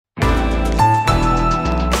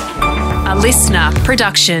listener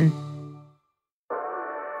production.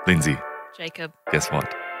 Lindsay, Jacob. guess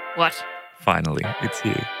what? What? Finally, it's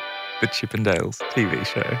here. The Chippendales TV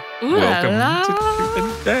show. Ooh la Welcome la. to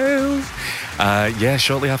Chippendales.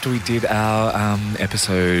 Shortly after we did our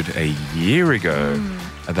episode a year ago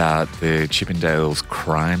about the Chippendales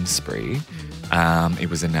crime spree, it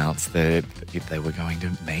was announced that they were going to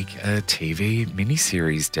make a TV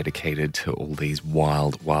miniseries dedicated to all these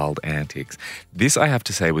wild, wild antics. This, I have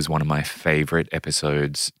to say, was one of my favourite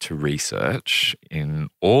episodes to research in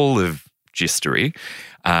all of Gistery.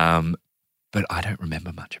 But I don't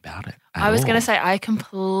remember much about it. I was going to say I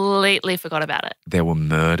completely forgot about it. There were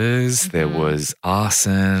murders, there was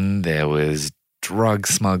arson, there was drug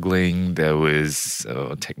smuggling, there was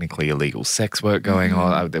technically illegal sex work going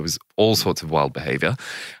on. There was all sorts of wild behaviour.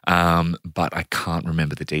 But I can't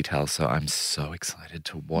remember the details, so I'm so excited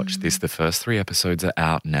to watch this. The first 3 episodes are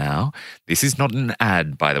out now. This is not an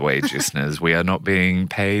ad, by the way, listeners. We are not being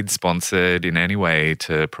paid, sponsored in any way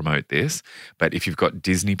to promote this. But if you've got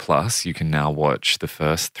Disney Plus, you can now watch the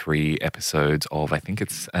first 3 episodes of, I think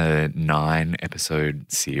it's a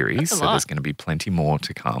 9-episode series. That's a So lot. there's going to be plenty more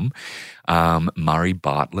to come. Murray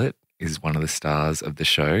Bartlett is one of the stars of the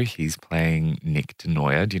show. He's playing Nick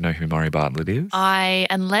DeNoyer. Do you know who Murray Bartlett is?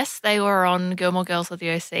 Unless they were on Gilmore Girls or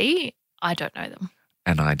The OC, I don't know them.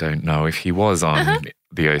 And I don't know if he was on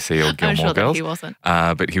The OC or Gilmore I'm sure that Girls. he wasn't.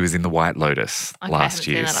 But he was in The White Lotus Okay, last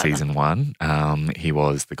I year, haven't seen that season 1. He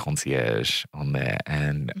was the concierge on there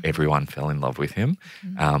and everyone fell in love with him.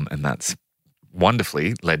 And that's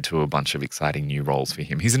wonderfully led to a bunch of exciting new roles for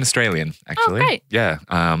him. He's an Australian, actually. Oh, great. Yeah,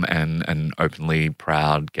 and an openly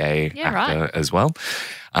proud gay actor as well.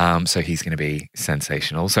 So he's going to be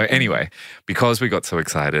sensational. So anyway, because we got so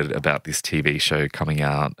excited about this TV show coming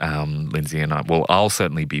out, Lindsay and I'll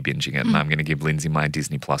certainly be binging it, and I'm going to give Lindsay my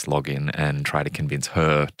Disney Plus login and try to convince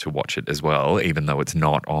her to watch it as well, even though it's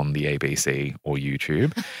not on the ABC or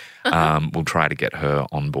YouTube. We'll try to get her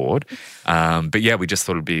on board. But yeah, we just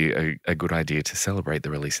thought it'd be a good idea to celebrate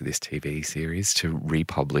the release of this TV series to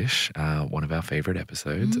republish one of our favourite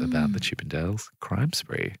episodes about the Chippendales crime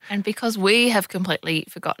spree. And because we have completely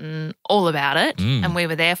forgotten all about it and we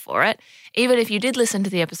were there for it, even if you did listen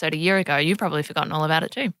to the episode a year ago, you've probably forgotten all about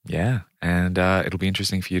it too. Yeah, and it'll be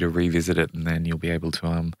interesting for you to revisit it, and then you'll be able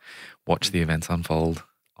to watch the events unfold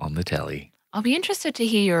on the telly. I'll be interested to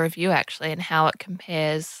hear your review actually and how it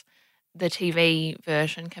compares the TV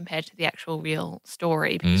version compared to the actual real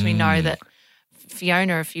story, because we know that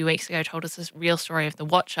Fiona a few weeks ago told us this real story of The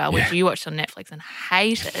Watcher, which you watched on Netflix and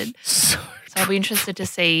hated. So I'll be interested to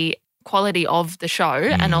see quality of the show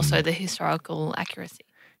and also the historical accuracy.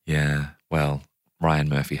 Yeah, well, Ryan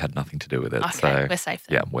Murphy had nothing to do with it. Okay, so we're safe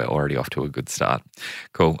then. yeah, we're already off to a good start.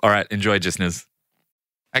 Cool. All right, enjoy, listeners.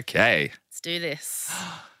 Okay. Let's do this.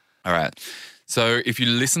 All right. So if you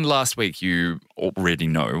listened last week, you already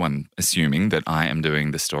know, I'm assuming, that I am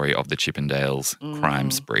doing the story of the Chippendales crime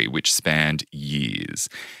spree, which spanned years.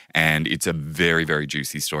 And it's a very, very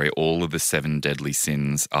juicy story. All of the 7 deadly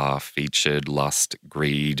sins are featured: lust,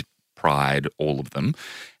 greed, pride, all of them.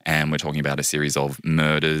 And we're talking about a series of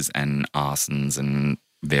murders and arsons and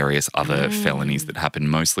various other felonies that happened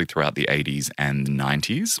mostly throughout the 80s and the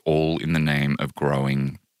 90s, all in the name of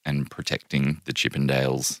growing and protecting the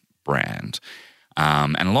Chippendales brand.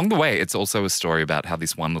 And along the way, it's also a story about how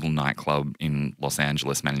this one little nightclub in Los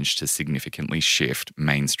Angeles managed to significantly shift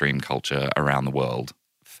mainstream culture around the world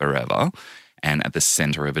forever. And at the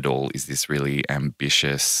center of it all is this really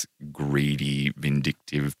ambitious, greedy,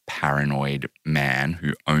 vindictive, paranoid man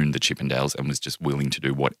who owned the Chippendales and was just willing to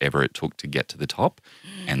do whatever it took to get to the top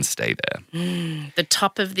and stay there. The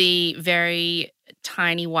top of the very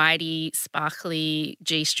tiny, whitey, sparkly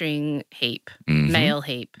G-string heap, male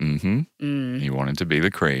heap. He wanted to be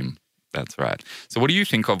the cream. That's right. So what do you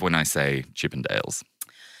think of when I say Chippendales?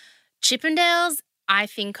 Chippendales, I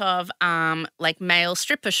think of like male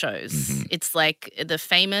stripper shows. It's like the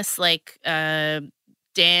famous dance,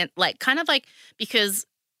 like kind of like, because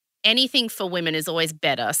anything for women is always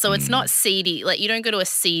better. So it's not seedy. Like you don't go to a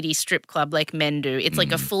seedy strip club like men do. It's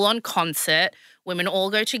like a full-on concert. Women all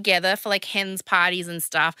go together for like hens parties and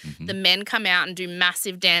stuff. The men come out and do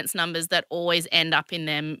massive dance numbers that always end up in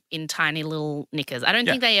them in tiny little knickers. I don't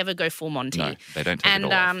think they ever go full Monty. No, they don't take it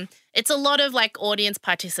all off. It's a lot of like audience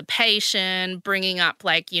participation, bringing up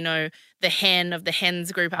like, you know, the hen of the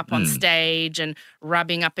hens group up on stage and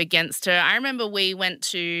rubbing up against her. I remember we went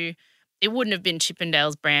to, it wouldn't have been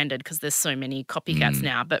Chippendales branded because there's so many copycats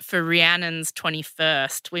now, but for Rhiannon's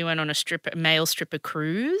 21st, we went on a male stripper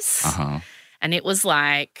cruise. And it was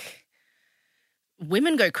like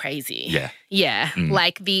women go crazy. Yeah. Yeah. Mm.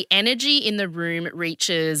 Like the energy in the room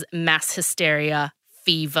reaches mass hysteria,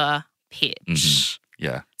 fever pitch. Mm-hmm.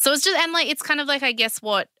 Yeah. So it's just, and like, it's kind of like, I guess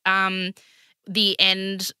what the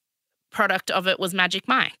end product of it was Magic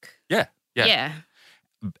Mike. Yeah. Yeah.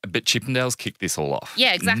 But Chippendales kicked this all off.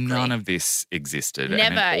 Yeah, exactly. None of this existed.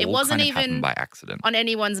 Never. And it It wasn't kind of even happened by accident. on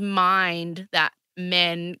anyone's mind that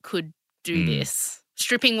men could do this.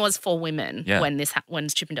 Stripping was for women when when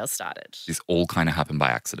Chippendales started. This all kind of happened by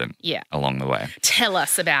accident. Yeah. Along the way. Tell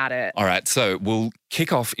us about it. All right, so we'll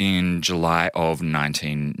kick off in July of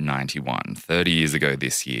 1991, 30 years ago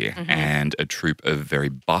this year, and a troupe of very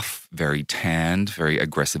buff, very tanned, very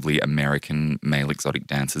aggressively American male exotic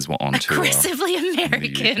dancers were on tour. Aggressively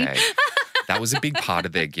American. That was a big part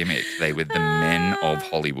of their gimmick. They were the men of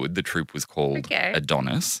Hollywood. The troupe was called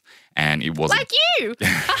Adonis, and it wasn't like you.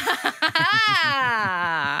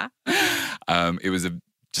 It was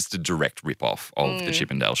just a direct rip-off of the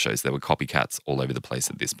Chippendale shows. There were copycats all over the place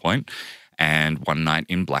at this point. And one night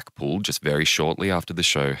in Blackpool, just very shortly after the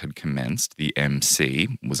show had commenced, the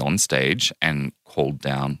MC was on stage and called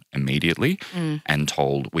down immediately and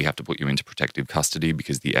told, we have to put you into protective custody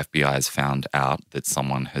because the FBI has found out that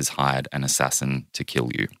someone has hired an assassin to kill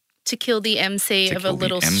you. To kill the MC of a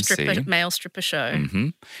little male stripper show. Mm-hmm.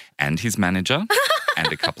 And his manager and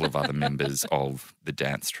a couple of other members of the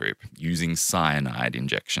dance troupe using cyanide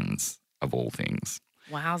injections, of all things.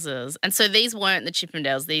 Wowzers. And so these weren't the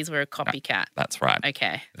Chippendales. These were a copycat. That's right.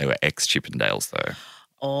 Okay. They were ex-Chippendales, though.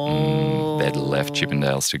 Oh. They'd left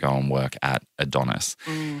Chippendales to go and work at Adonis.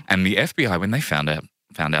 And the FBI, when they found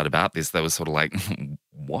out about this, they were sort of like,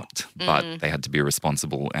 what? But they had to be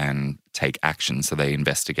responsible and take action. So they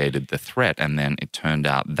investigated the threat. And then it turned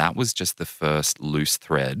out that was just the first loose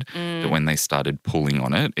thread that when they started pulling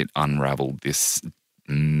on it, it unraveled this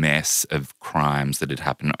mess of crimes that had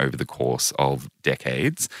happened over the course of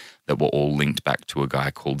decades that were all linked back to a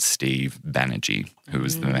guy called Steve Banerjee, who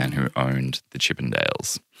was the man who owned the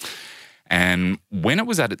Chippendales. And when it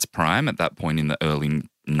was at its prime at that point in the early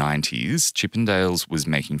 90s, Chippendales was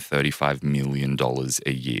making $35 million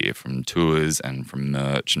a year from tours and from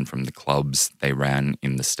merch and from the clubs they ran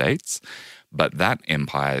in the States. But that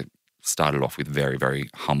empire started off with very, very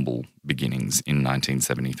humble beginnings in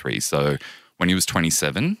 1973. So when he was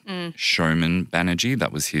 27, Showman Banerjee,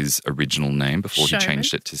 that was his original name before he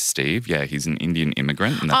changed it to Steve. Yeah, he's an Indian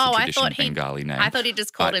immigrant, and that's a traditional Bengali name. I thought he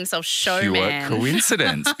just called himself Showman. Pure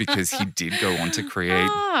coincidence, because he did go on to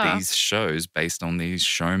create these shows based on these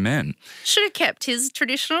showmen. Should have kept his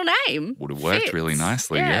traditional name. Would have worked really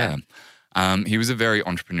nicely, yeah. He was a very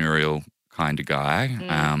entrepreneurial kind of guy.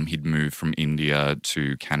 He'd moved from India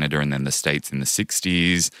to Canada and then the States in the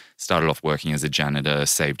 60s, started off working as a janitor,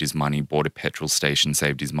 saved his money, bought a petrol station,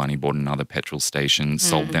 saved his money, bought another petrol station,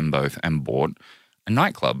 sold them both and bought a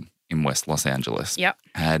nightclub in West Los Angeles. Yep.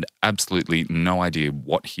 Had absolutely no idea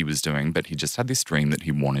what he was doing, but he just had this dream that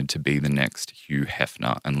he wanted to be the next Hugh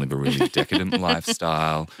Hefner and live a really decadent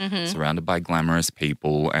lifestyle, surrounded by glamorous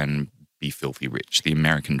people and be filthy rich, the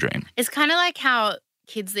American dream. It's kind of like how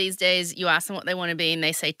kids these days, you ask them what they want to be and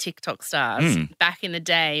they say TikTok stars. Back in the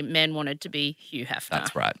day, men wanted to be Hugh Hefner.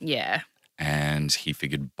 That's right. Yeah. And he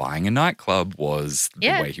figured buying a nightclub was the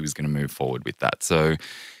way he was going to move forward with that. So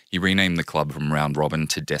he renamed the club from Round Robin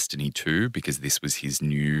to Destiny 2 because this was his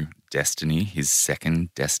new destiny, his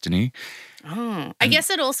second destiny. Oh, I guess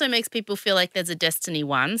it also makes people feel like there's a Destiny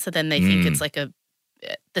 1, so then they think it's like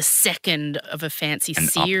the second of a fancy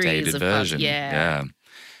series of version. clubs. Yeah.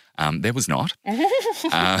 There was not.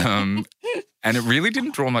 And it really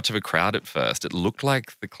didn't draw much of a crowd at first. It looked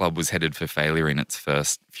like the club was headed for failure in its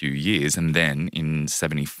first few years. And then in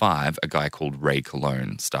 75, a guy called Ray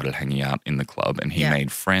Cologne started hanging out in the club and he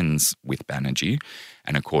made friends with Banerjee.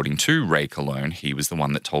 And according to Ray Cologne, he was the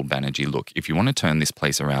one that told Banerjee, look, if you want to turn this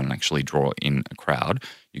place around and actually draw in a crowd,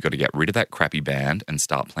 you've got to get rid of that crappy band and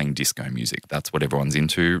start playing disco music. That's what everyone's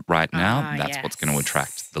into right now. That's what's going to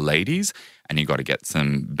attract the ladies. And you got to get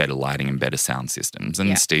some better lighting and better sound systems.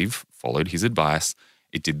 And Steve followed his advice.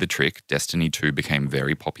 It did the trick. Destiny 2 became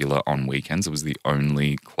very popular on weekends. It was the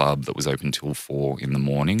only club that was open till 4 in the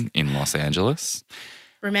morning in Los Angeles.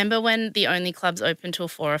 Remember when the only clubs open till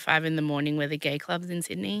 4 or 5 in the morning were the gay clubs in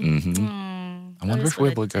Sydney? I wonder if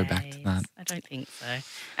we'll go back to that. I don't think so.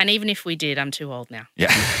 And even if we did, I'm too old now.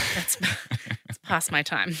 Yeah. It's past my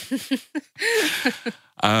time.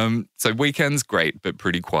 So weekends, great, but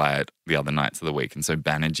pretty quiet the other nights of the week. And so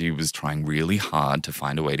Banerjee was trying really hard to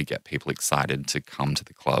find a way to get people excited to come to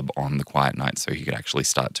the club on the quiet nights so he could actually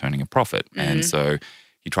start turning a profit. And so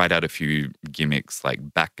he tried out a few gimmicks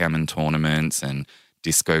like backgammon tournaments and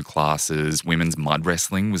disco classes. Women's mud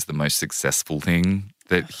wrestling was the most successful thing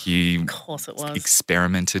that he Of course it was.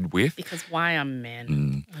 experimented with. Because why are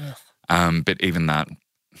men? But even that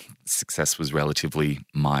success was relatively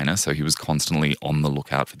minor. So he was constantly on the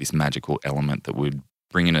lookout for this magical element that would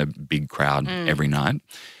bring in a big crowd every night.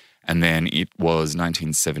 And then it was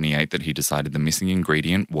 1978 that he decided the missing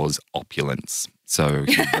ingredient was opulence. So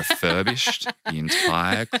he refurbished the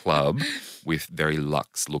entire club with very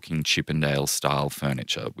luxe-looking Chippendale-style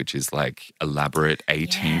furniture, which is like elaborate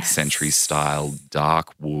 18th century style,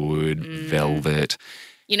 dark wood, velvet.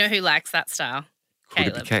 You know who likes that style? Could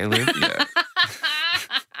it be Caleb? Yeah.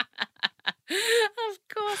 Of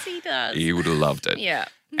course he does. He would have loved it. Yeah.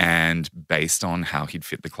 And based on how he'd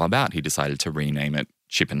fit the club out, he decided to rename it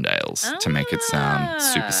Chippendales to make it sound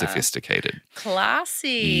super sophisticated.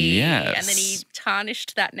 Classy. Yes. And then he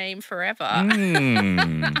tarnished that name forever.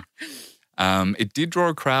 It did draw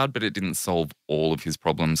a crowd, but it didn't solve all of his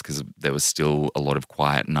problems because there was still a lot of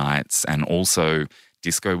quiet nights, and also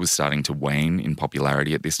disco was starting to wane in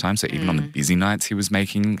popularity at this time. So even on the busy nights, he was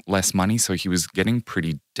making less money. So he was getting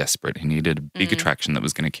pretty desperate. He needed a big attraction that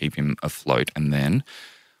was going to keep him afloat. And then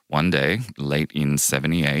one day, late in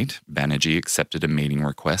 78, Banerjee accepted a meeting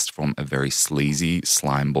request from a very sleazy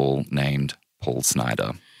slimeball named Paul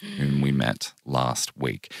Snider, whom we met last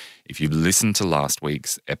week. If you've listened to last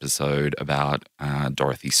week's episode about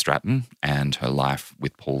Dorothy Stratton and her life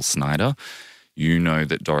with Paul Snider, you know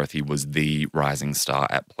that Dorothy was the rising star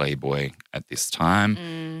at Playboy at this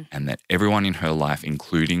time, and that everyone in her life,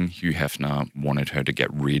 including Hugh Hefner, wanted her to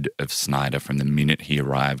get rid of Snider from the minute he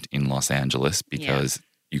arrived in Los Angeles because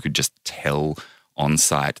you could just tell on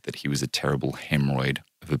sight that he was a terrible hemorrhoid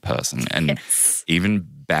of a person. And even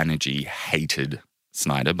Banerjee hated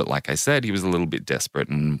Snider, but like I said, he was a little bit desperate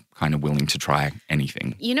and kind of willing to try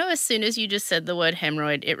anything. You know, as soon as you just said the word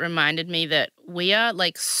hemorrhoid, it reminded me that we are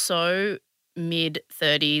like so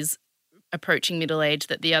mid-30s approaching middle age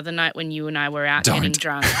that the other night when you and I were out getting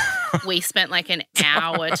drunk, we spent like an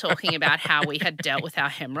hour talking about how we had dealt with our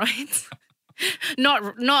hemorrhoids.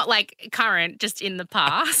 Not like current, just in the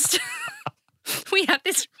past. We had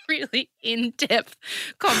this really in-depth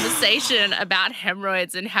conversation about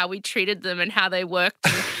hemorrhoids and how we treated them and how they worked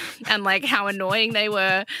and like how annoying they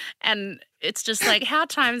were. And it's just like how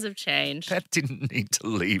times have changed. That didn't need to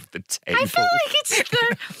leave the table. I feel like it's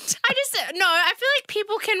I feel like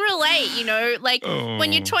people can relate, you know, like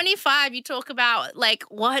when you're 25, you talk about like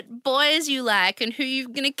what boys you like and who you're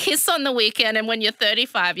going to kiss on the weekend. And when you're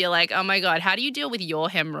 35, you're like, oh my God, how do you deal with your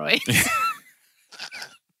hemorrhoids?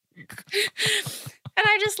 And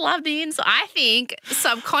I just love the insight. I think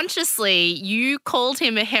subconsciously you called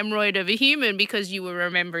him a hemorrhoid of a human because you were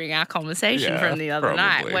remembering our conversation from the other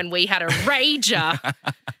night when we had a rager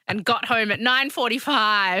and got home at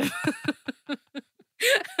 9:45.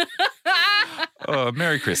 Oh,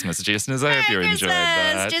 Merry Christmas, listeners. I hope you enjoyed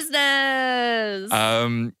that. Listeners.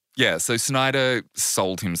 Yeah, so Snider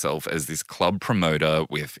sold himself as this club promoter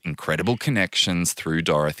with incredible connections through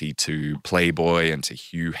Dorothy to Playboy and to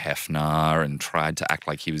Hugh Hefner, and tried to act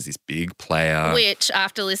like he was this big player. Which,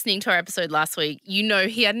 after listening to our episode last week, you know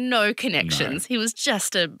he had no connections. No. He was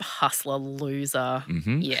just a hustler loser.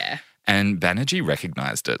 Mm-hmm. Yeah. And Banerjee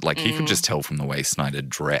recognised it. Like, he could just tell from the way Snider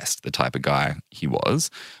dressed the type of guy he was.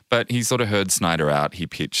 But he sort of heard Snider out. He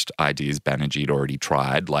pitched ideas Banerjee'd already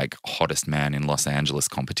tried, like hottest man in Los Angeles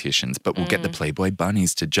competitions, but we'll get the Playboy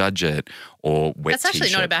bunnies to judge it, or wet That's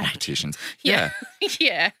actually not a bad competitions. Yeah.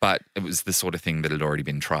 Yeah. But it was the sort of thing that had already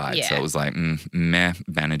been tried. Yeah. So it was like, meh.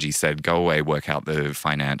 Banerjee said, go away, work out the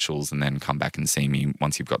financials, and then come back and see me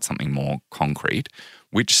once you've got something more concrete,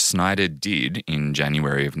 which Snider did in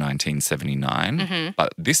January of 1979. Mm-hmm.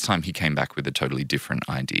 But this time he came back with a totally different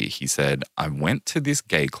idea. He said, I went to this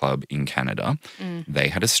gay club in Canada. They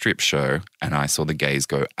had a strip show, and I saw the gays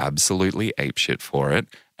go absolutely apeshit for it.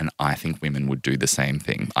 And I think women would do the same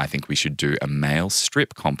thing. I think we should do a male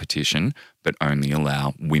strip competition, but only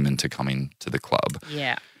allow women to come into the club.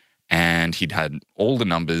 Yeah. And he'd had all the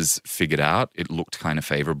numbers figured out. It looked kind of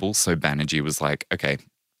favourable. So Banerjee was like, okay,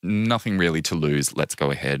 nothing really to lose. Let's go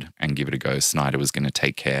ahead and give it a go. Snider was going to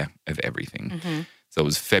take care of everything. Mm-hmm. So it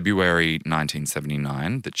was February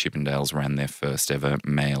 1979 that Chippendales ran their first ever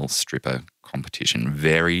male stripper competition.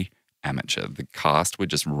 Very amateur. The cast were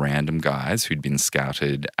just random guys who'd been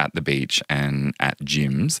scouted at the beach and at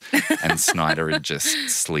gyms, and Snider had just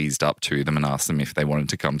sleazed up to them and asked them if they wanted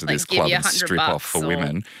to come to this club and strip off for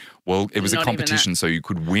women. Well, it was a competition, so you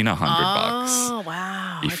could win $100 Oh,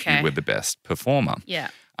 wow. if you were the best performer. Yeah.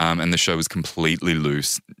 And the show was completely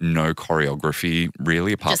loose. No choreography,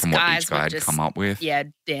 really, apart Just from what guys each guy would had come up with. Yeah,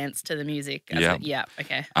 dance to the music. Yeah,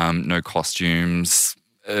 okay. No costumes.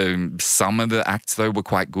 Some of the acts, though, were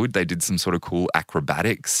quite good. They did some sort of cool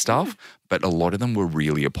acrobatic stuff, but a lot of them were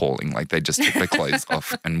really appalling. Like they just took their clothes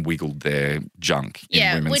off and wiggled their junk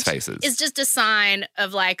in women's which faces. It's just a sign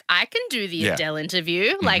of like, I can do the Adele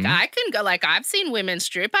interview. Like I can go, like I've seen women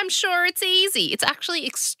strip. I'm sure it's easy. It's actually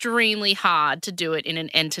extremely hard to do it in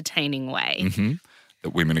an entertaining way.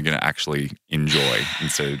 That women are going to actually enjoy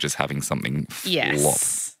instead of just having something flop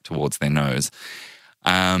towards their nose.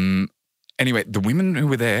 Anyway, the women who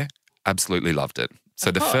were there absolutely loved it. So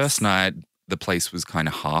the first night, the place was kind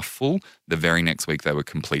of half full. The very next week, they were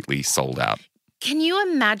completely sold out. Can you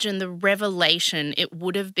imagine the revelation it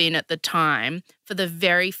would have been at the time for the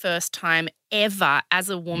very first time ever as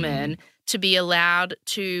a woman to be allowed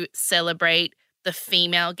to celebrate the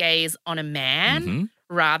female gaze on a man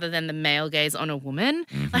rather than the male gaze on a woman?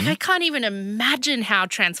 Like, I can't even imagine how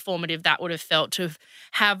transformative that would have felt to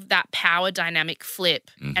have that power dynamic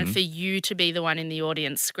flip and for you to be the one in the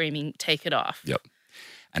audience screaming, take it off. Yep.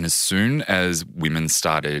 And as soon as women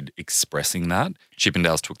started expressing that,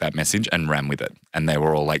 Chippendales took that message and ran with it. And they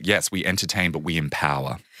were all like, yes, we entertain, but we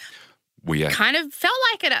empower. We kind of felt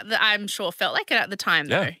like it I'm sure felt like it at the time,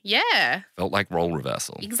 though. Yeah. Felt like role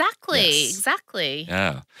reversal. Exactly. Exactly.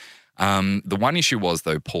 Yeah. The one issue was,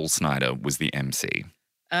 though, Paul Snider was the MC.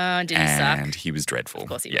 Did he suck? And he was dreadful. Of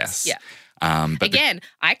course he was. Yeah. But again,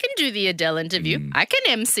 I can do the Adele interview. I can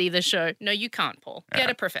MC the show. No, you can't, Paul. Get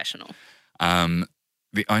a professional.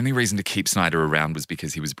 The only reason to keep Snider around was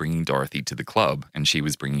because he was bringing Dorothy to the club and she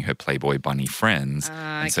was bringing her Playboy bunny friends.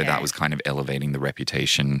 And so that was kind of elevating the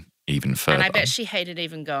reputation even further. And I bet she hated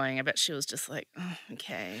even going. I bet she was just like, oh,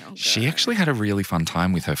 okay, I'll go. She actually had a really fun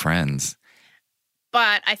time with her friends.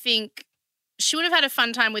 But I think she would have had a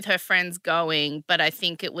fun time with her friends going, but I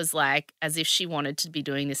think it was like as if she wanted to be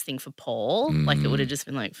doing this thing for Paul. Like it would have just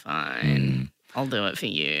been like, fine, I'll do it for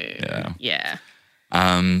you. Yeah.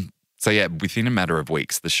 So, yeah, within a matter of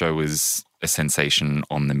weeks, the show was a sensation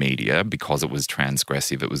on the media because it was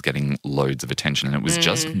transgressive. It was getting loads of attention and it was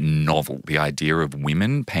just novel. The idea of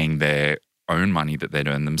women paying their own money that they'd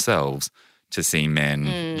earned themselves to see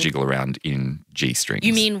men jiggle around in G-strings.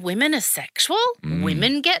 You mean women are sexual?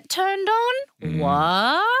 Women get turned on?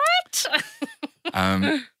 What?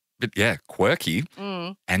 But yeah, quirky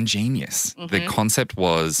and genius. The concept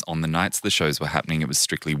was on the nights the shows were happening, it was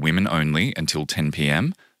strictly women only until 10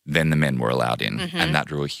 p.m. Then the men were allowed in. And that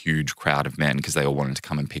drew a huge crowd of men because they all wanted to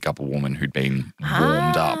come and pick up a woman who'd been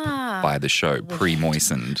warmed up by the show,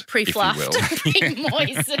 pre-moistened, pre-fluffed, if you will.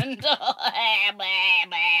 pre-moistened.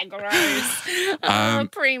 Gross.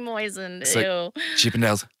 Pre-moistened. So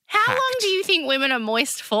Chippendales. How long do you think women are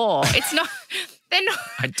moist for? It's not. They're not.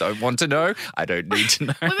 I don't want to know. I don't need to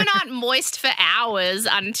know. Women aren't moist for hours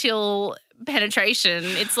until penetration.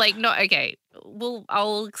 It's like not okay.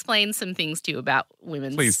 I'll explain some things to you about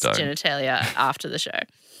women's genitalia after the show.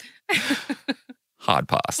 Hard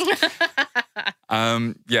pass.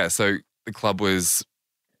 So the club was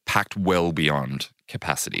packed well beyond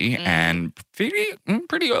capacity and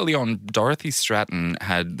pretty early on, Dorothy Stratton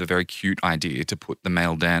had the very cute idea to put the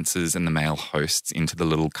male dancers and the male hosts into the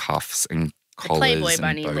little cuffs and collars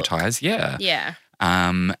and bow ties. Yeah.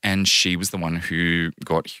 And she was the one who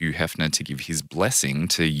got Hugh Hefner to give his blessing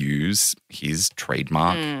to use his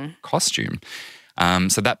trademark costume.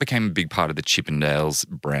 So that became a big part of the Chippendales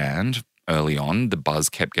brand early on. The buzz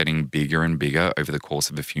kept getting bigger and bigger over the course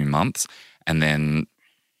of a few months. And then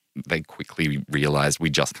they quickly realized we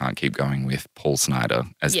just can't keep going with Paul Snider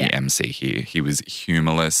as the MC here. He was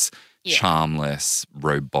humorless, charmless,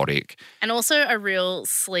 robotic. And also a real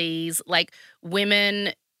sleaze. Like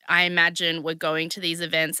women, I imagine, were going to these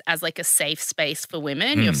events as like a safe space for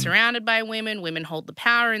women. You're surrounded by women. Women hold the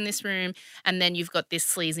power in this room. And then you've got this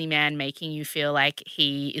sleazy man making you feel like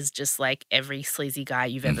he is just like every sleazy guy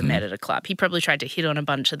you've ever met at a club. He probably tried to hit on a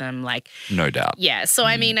bunch of them. Like, no doubt. Yeah. So,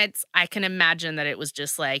 I mean, I can imagine that it was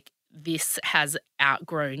just like, this has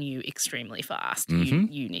outgrown you extremely fast.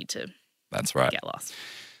 You need to get lost.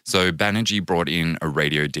 So Banerjee brought in a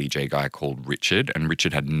radio DJ guy called Richard, and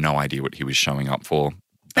Richard had no idea what he was showing up for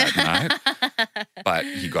that night. But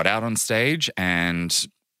he got out on stage and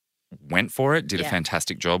went for it, did a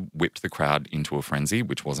fantastic job, whipped the crowd into a frenzy,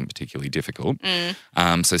 which wasn't particularly difficult.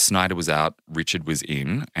 So Snider was out, Richard was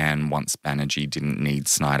in, and once Banerjee didn't need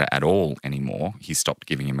Snider at all anymore, he stopped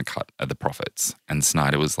giving him a cut of the profits. And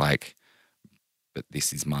Snider was like, but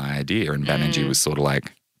this is my idea. And Banerjee was sort of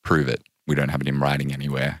like, prove it. We don't have it in writing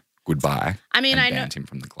anywhere. goodbye. I mean, and I know banned him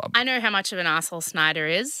from the club. I know how much of an asshole Snyder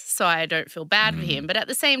is, so I don't feel bad for him. But at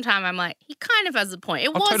the same time, I'm like, he kind of has a point.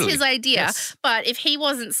 It was totally. his idea, Yes. but if he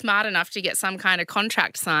wasn't smart enough to get some kind of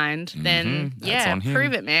contract signed, then That's on him.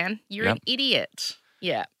 prove it, man. You're Yep. an idiot.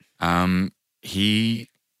 Yeah. He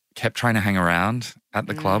kept trying to hang around at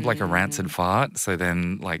the club like a rancid fart. So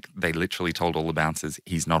then, like, they literally told all the bouncers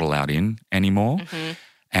he's not allowed in anymore.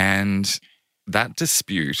 And that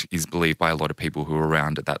dispute is believed by a lot of people who were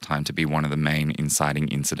around at that time to be one of the main inciting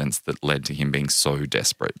incidents that led to him being so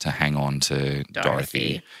desperate to hang on to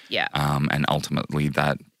Dorothy. Yeah. And ultimately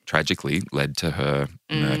that tragically led to her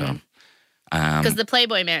murder. Because the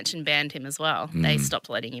Playboy Mansion banned him as well. They stopped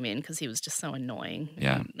letting him in because he was just so annoying.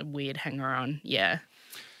 Yeah. And a weird hanger-on. Yeah.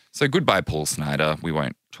 So goodbye, Paul Snyder. We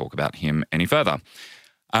won't talk about him any further.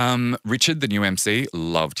 Richard, the new MC,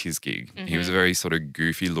 loved his gig. He was a very sort of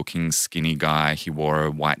goofy-looking, skinny guy. He wore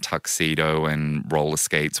a white tuxedo and roller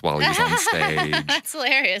skates while he was on stage. That's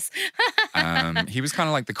hilarious. He was kind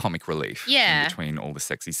of like the comic relief in between all the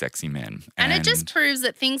sexy men. And it just proves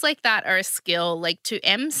that things like that are a skill. Like, to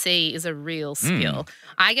MC is a real skill.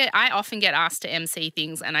 I often get asked to MC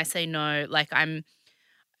things and I say no. Like,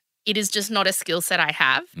 it is just not a skill set I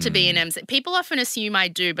have to be an MC. People often assume I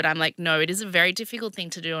do, but I'm like, no, it is a very difficult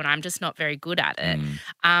thing to do and I'm just not very good at it.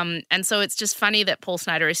 And so it's just funny that Paul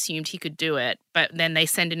Snyder assumed he could do it, but then they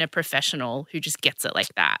send in a professional who just gets it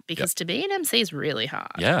like that because to be an MC is really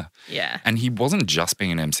hard. Yeah. Yeah. And he wasn't just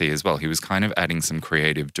being an MC as well. He was kind of adding some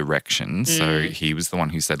creative direction. So he was the one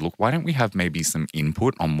who said, look, why don't we have maybe some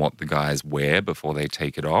input on what the guys wear before they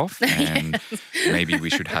take it off? And maybe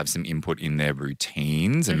we should have some input in their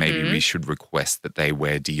routines and maybe we should request that they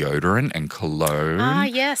wear deodorant and cologne. Ah,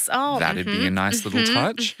 yes. Oh, that'd be a nice little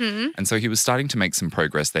touch. And so he was starting to make some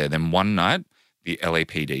progress there. Then one night, the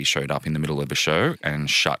LAPD showed up in the middle of a show and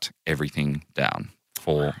shut everything down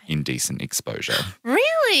for indecent exposure.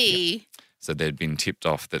 Really? So they'd been tipped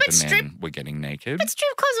off that the men were getting naked. But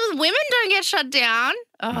strip clubs with women don't get shut down.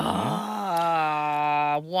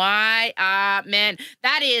 Oh, why? Man,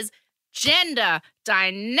 that is gender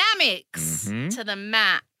dynamics to the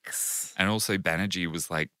max. And also Banerjee was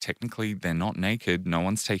like, technically they're not naked. No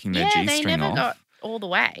one's taking their They G-string never off. got all the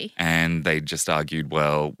way. And they just argued,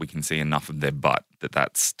 well, we can see enough of their butt that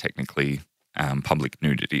that's technically public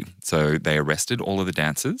nudity. So they arrested all of the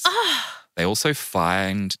dancers. They also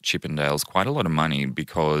fined Chippendales quite a lot of money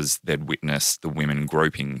because they'd witnessed the women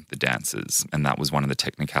groping the dancers. And that was one of the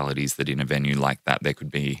technicalities that in a venue like that, there could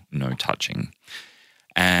be no touching.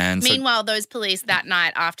 And meanwhile, those police that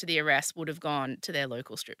night after the arrest would have gone to their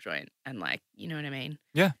local strip joint and, like, you know what I mean?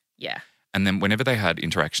 Yeah. Yeah. And then whenever they had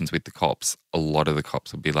interactions with the cops, a lot of the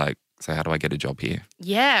cops would be like, so how do I get a job here?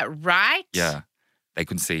 Yeah, right? Yeah. They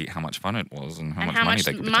could see how much fun it was and how much money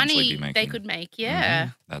they could potentially be making. They could make, yeah.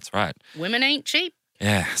 That's right. Women ain't cheap.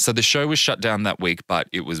 Yeah. So the show was shut down that week, but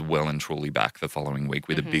it was well and truly back the following week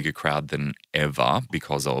with a bigger crowd than ever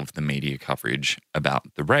because of the media coverage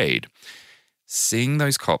about the raid. Seeing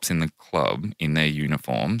those cops in the club in their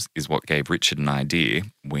uniforms is what gave Richard an idea.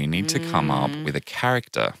 We need to come up with a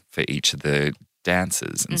character for each of the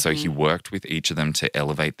dancers. And so he worked with each of them to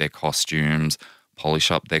elevate their costumes,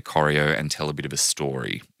 polish up their choreo, and tell a bit of a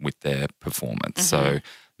story with their performance. So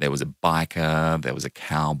there was a biker, there was a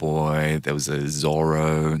cowboy, there was a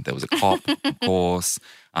Zorro, there was a cop, of course.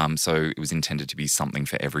 So it was intended to be something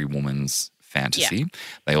for every woman's fantasy. Yeah.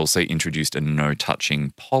 They also introduced a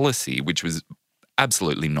no-touching policy, which was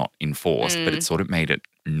absolutely not enforced, but it sort of made it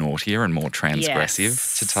naughtier and more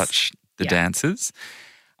transgressive to touch the dancers.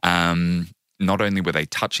 Not only were they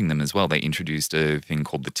touching them as well, they introduced a thing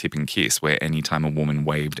called the tip and kiss, where anytime a woman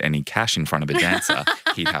waved any cash in front of a dancer,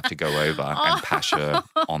 he'd have to go over and pash her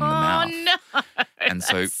on the mouth. Oh, no. And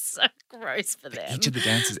so gross for them. Each of the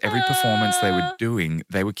dancers, every performance they were doing,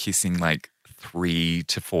 they were kissing like 300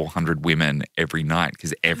 to 400 women every night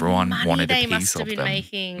because everyone wanted a piece of them. They must have been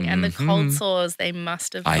making, and the cold sores they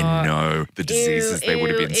must have got. I know the diseases they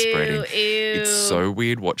would have been spreading. It's so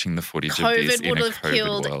weird watching the footage of this in a COVID world. COVID would have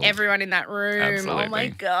killed everyone in that room. Absolutely. Oh my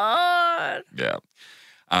God. Yeah.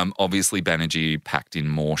 Obviously, Banerjee packed in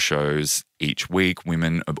more shows each week.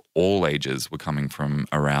 Women of all ages were coming from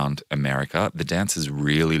around America. The dancers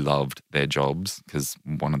really loved their jobs because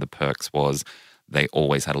one of the perks was they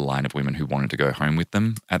always had a line of women who wanted to go home with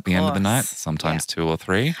them at the end of the night, sometimes 2 or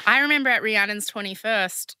 3. I remember at Rhiannon's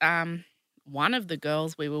 21st, one of the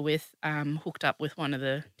girls we were with hooked up with one of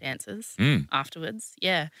the dancers afterwards.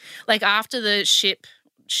 Yeah. Like after the ship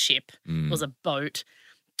was a boat,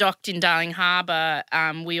 docked in Darling Harbour,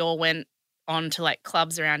 we all went on to like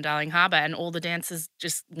clubs around Darling Harbour and all the dancers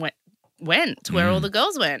just went to where all the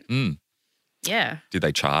girls went. Yeah. Did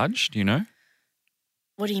they charge? Do you know?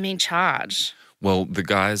 What do you mean charge? Well, the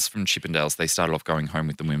guys from Chippendales, they started off going home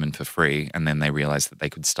with the women for free, and then they realized that they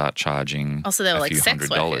could start charging So they were a like few sex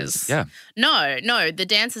 $100s. workers. Yeah. No. The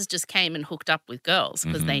dancers just came and hooked up with girls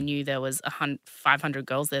because they Mhm. knew there was 500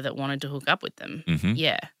 girls there that wanted to hook up with them. Mhm.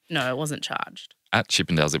 Yeah. No, it wasn't charged. At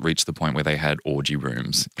Chippendales, it reached the point where they had orgy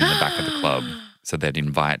rooms in the back of the club. So they'd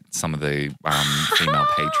invite some of the female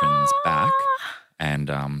patrons back, and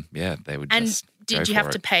they would And just did go you have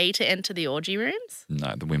for to it. pay to enter the orgy rooms?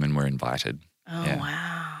 No, the women were invited. Oh, Yeah.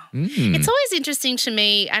 wow. Mm. It's always interesting to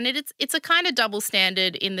me, and it's a kind of double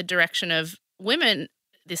standard in the direction of women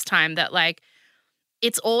this time, that like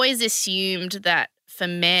it's always assumed that for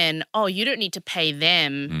men, you don't need to pay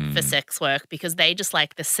them for sex work because they just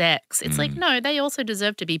like the sex. It's like, no, they also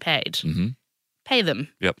deserve to be paid. Mm-hmm. Pay them.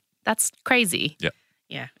 Yep. That's crazy. Yep.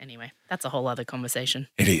 Yeah, anyway, that's a whole other conversation.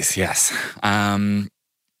 It is, yes.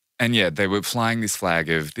 And yeah, they were flying this flag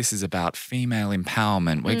of this is about female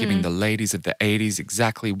empowerment. We're giving the ladies of the 80s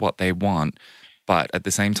exactly what they want. But at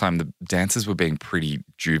the same time, the dancers were being pretty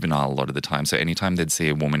juvenile a lot of the time. So anytime they'd see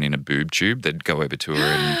a woman in a boob tube, they'd go over to her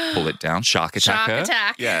and pull it down. Shark attack her. Shark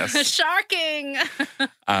attack. Yes. Sharking.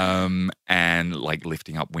 And like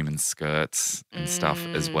lifting up women's skirts and stuff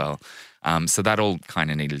as well. So that all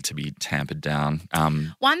kind of needed to be tampered down.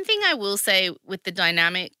 One thing I will say with the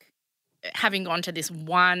dynamic, having gone to this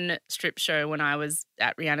one strip show when I was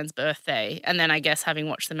at Rhiannon's birthday, and then I guess having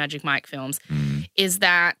watched the Magic Mike films, is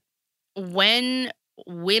that when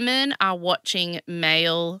women are watching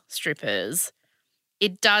male strippers,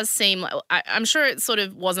 it does seem like, I'm sure it sort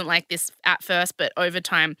of wasn't like this at first, but over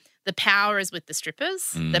time, the power is with the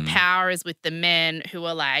strippers. The power is with the men who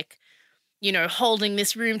are like, you know, holding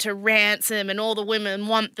this room to ransom, and all the women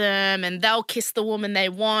want them, and they'll kiss the woman they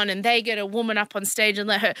want, and they get a woman up on stage and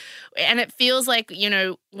let her. And it feels like, you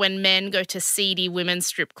know, when men go to seedy women's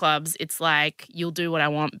strip clubs, it's like, you'll do what I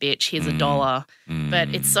want, bitch, here's $1. But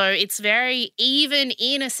it's very, even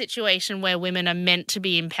in a situation where women are meant to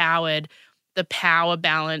be empowered, the power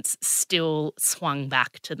balance still swung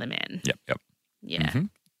back to the men. Yep. Yeah.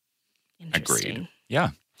 Interesting. Agreed. Yeah.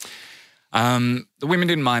 The women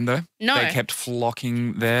didn't mind though. No. They kept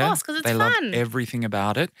flocking there. Of course, 'cause it's they fun. loved everything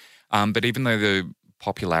about it. But even though the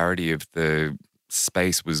popularity of the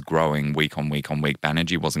space was growing week on week on week,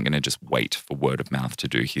 Banerjee wasn't going to just wait for word of mouth to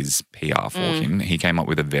do his PR for him. He came up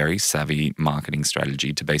with a very savvy marketing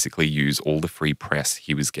strategy to basically use all the free press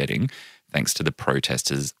he was getting thanks to the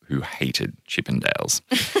protesters who hated Chippendales.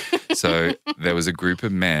 So there was a group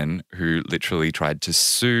of men who literally tried to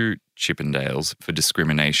sue Chippendales for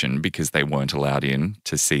discrimination because they weren't allowed in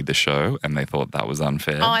to see the show and they thought that was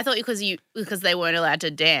unfair. Oh, I thought because they weren't allowed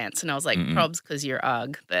to dance, and I was like, probs because you're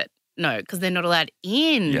UGG, but no, because they're not allowed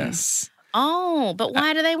in. Yes. Oh, but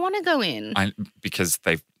why do they want to go in? Because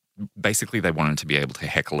they wanted to be able to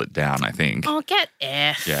heckle it down, I think. Oh, get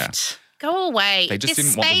effed. Yeah. Go away. They just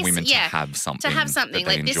didn't want the women to have something. that they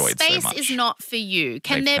like this enjoyed so space much. is not for you.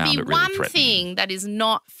 Can They there found be it really one threatening. thing that is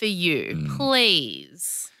not for you,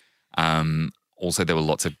 please? Also, there were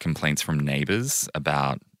lots of complaints from neighbours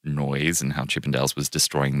about noise and how Chippendales was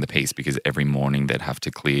destroying the peace because every morning they'd have to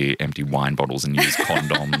clear empty wine bottles and use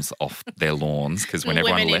condoms off their lawns because when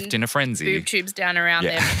everyone Women left in a frenzy. Boob tubes down around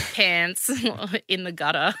their pants in the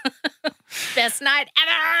gutter. Best night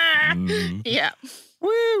ever. Yeah.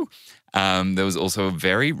 Woo! There was also a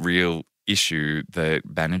very real issue that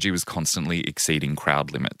Banerjee was constantly exceeding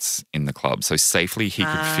crowd limits in the club. So safely he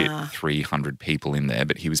could fit 300 people in there,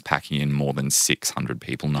 but he was packing in more than 600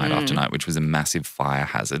 people night after night, which was a massive fire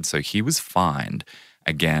hazard. So he was fined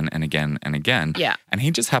again and again and again. Yeah. And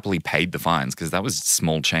he just happily paid the fines because that was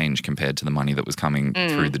small change compared to the money that was coming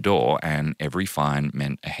through the door. And every fine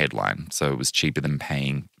meant a headline. So it was cheaper than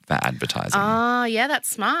paying for advertising. Oh, yeah, that's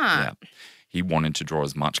smart. Yeah. He wanted to draw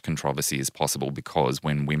as much controversy as possible because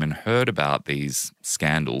when women heard about these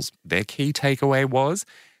scandals, their key takeaway was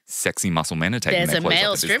sexy muscle men are taking There's their a place up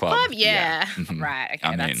male at this strip club? Yeah. Mhm. Right. Okay,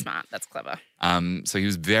 I'm that's in. smart. That's clever. So he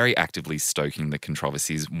was very actively stoking the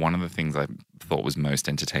controversies. One of the things I thought was most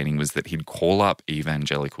entertaining was that he'd call up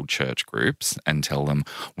evangelical church groups and tell them,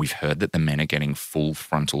 we've heard that the men are getting full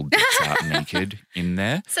frontal dicks out naked in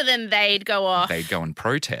there. So then they'd go off. They'd go and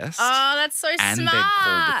protest. Oh, that's so And smart. they'd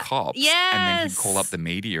call the cops. Yes. And then he'd call up the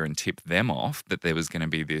media and tip them off that there was going to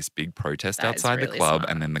be this big protest That is outside the really club.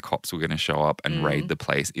 smart. And then the cops were going to show up and raid the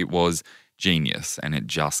place. It was genius. And it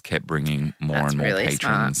just kept bringing more That's and more really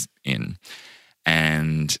patrons in.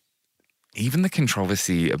 And even the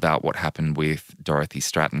controversy about what happened with Dorothy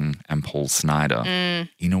Stratton and Paul Snider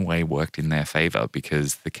in a way worked in their favour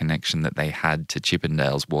because the connection that they had to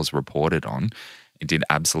Chippendales was reported on. it did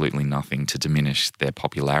absolutely nothing to diminish their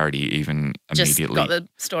popularity, even Just immediately. got the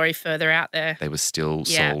story further out there. They were still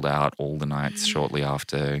Yeah. sold out all the nights shortly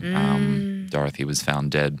after Dorothy was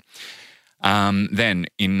found dead. Then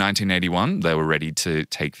in 1981, they were ready to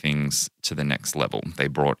take things to the next level. They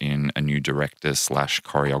brought in a new director /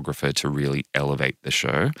 choreographer to really elevate the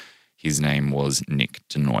show. His name was Nick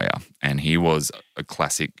DeNoia, and he was a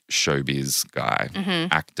classic showbiz guy,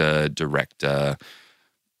 actor, director,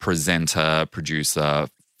 presenter, producer,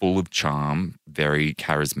 full of charm, very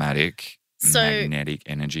charismatic, magnetic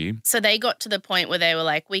energy. So they got to the point where they were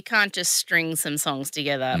like, we can't just string some songs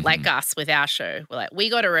together like us with our show. We're like, we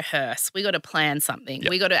got to rehearse. We got to plan something. Yep.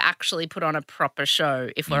 We got to actually put on a proper show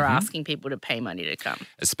if we're asking people to pay money to come.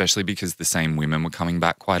 Especially because the same women were coming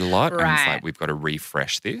back quite a lot. And it's Right. like, we've got to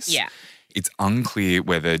refresh this. Yeah. It's unclear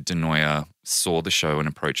whether DeNoia saw the show and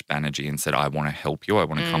approached Banerjee and said, I want to help you, I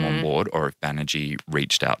want to come on board, or if Banerjee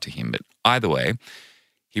reached out to him. But either way,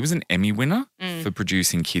 he was an Emmy winner for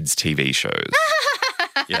producing kids' TV shows.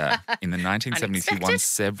 Yeah. In the 1970s, he won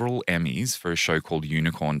several Emmys for a show called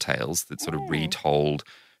Unicorn Tales that sort of retold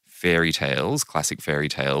fairy tales, classic fairy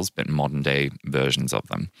tales, but modern day versions of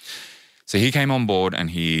them. So he came on board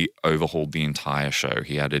and he overhauled the entire show.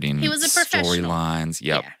 He added in He was a professional. storylines.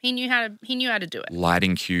 Yep. Yeah, he knew how to do it.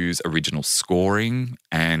 Lighting cues, original scoring,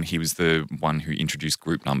 and he was the one who introduced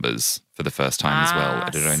group numbers for the first time as well.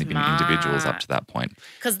 It had only been individuals up to that point.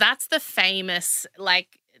 Because that's the famous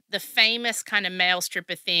kind of male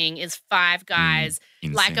stripper thing is 5 guys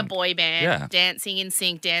in like a sync. boy band Yeah. dancing in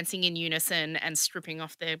sync, dancing in unison, and stripping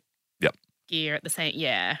off their gear at the same.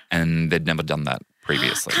 Yeah. And they'd never done that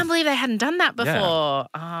previously. Can't believe they hadn't done that before.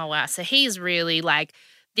 Yeah. Oh, wow. So he's really like,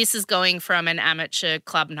 this is going from an amateur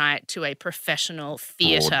club night to a professional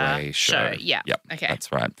theatre Broadway show. Yeah. Yep. Okay.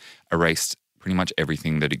 That's right. Erased pretty much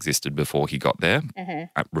everything that existed before he got there.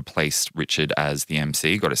 Replaced Richard as the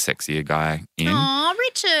MC, got a sexier guy in. Oh,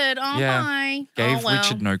 Richard. Oh, Yeah. my. Gave oh, well.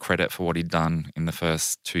 Richard no credit for what he'd done in the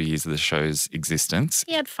first 2 years of the show's existence.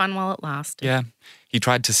 He had fun while it lasted. Yeah. He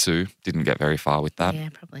tried to sue, didn't get very far with that. Yeah,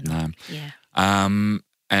 probably not. No. Yeah.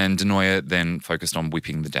 And DeNoia then focused on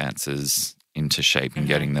whipping the dancers into shape and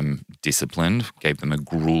getting them disciplined, gave them a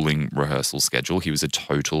grueling rehearsal schedule. He was a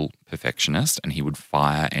total perfectionist and he would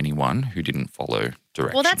fire anyone who didn't follow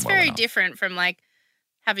direction. Well, that's very enough. different from like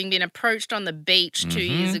having been approached on the beach 2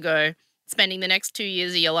 years ago, spending the next 2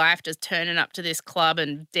 years of your life just turning up to this club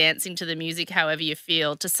and dancing to the music however you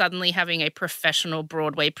feel, to suddenly having a professional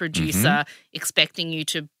Broadway producer expecting you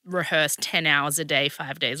to rehearse 10 hours a day,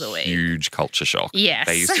 5 days a week. Huge culture shock. Yes.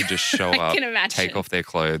 They used to just show I up, can imagine. take off their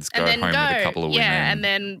clothes, go And then home with a couple of women. Yeah, and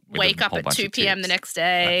then with a wake up whole at bunch 2 of p.m. the tips. next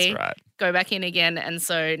day. That's right. Go back in again. And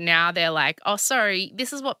so now they're like, oh, sorry,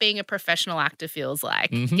 this is what being a professional actor feels like.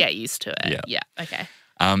 Get used to it. Yeah. Okay.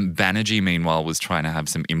 Banerjee, meanwhile, was trying to have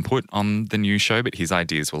some input on the new show, but his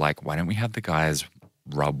ideas were like, why don't we have the guys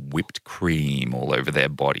rub whipped cream all over their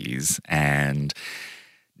bodies? And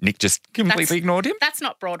Nick just completely ignored him. That's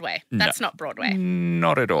not Broadway. That's not Broadway.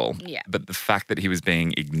 Not at all. Yeah. But the fact that he was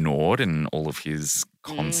being ignored and all of his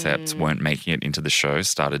concepts weren't making it into the show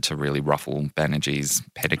started to really ruffle Banerjee's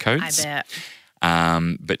petticoats. I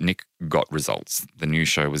bet. But Nick got results. The new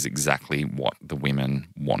show was exactly what the women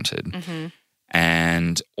wanted.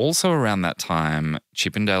 And also around that time,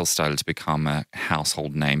 Chippendales started to become a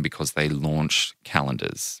household name because they launched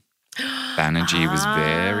calendars. Banerjee was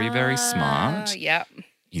very, very smart. Yep.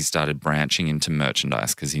 He started branching into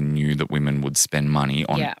merchandise because he knew that women would spend money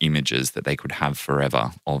on images that they could have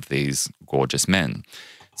forever of these gorgeous men.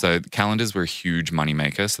 So the calendars were a huge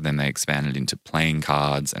moneymaker. So then they expanded into playing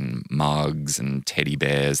cards and mugs and teddy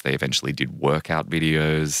bears. They eventually did workout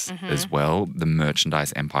videos as well. The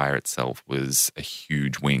merchandise empire itself was a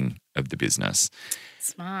huge wing of the business.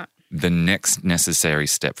 Smart. The next necessary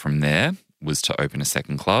step from there was to open a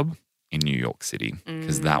second club in New York City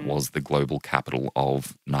because that was the global capital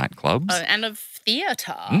of nightclubs. Oh, and of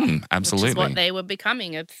theatre. Absolutely. Which is what they were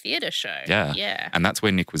becoming, a theatre show. Yeah. Yeah. And that's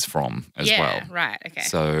where Nick was from as well. Yeah, right. Okay.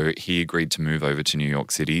 So he agreed to move over to New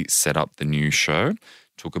York City, set up the new show,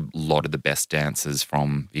 took a lot of the best dancers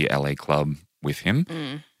from the LA club with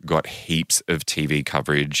him, got heaps of TV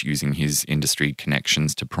coverage using his industry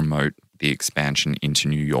connections to promote the expansion into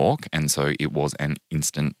New York. And so it was an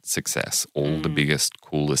instant success. All the biggest,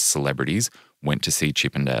 coolest celebrities went to see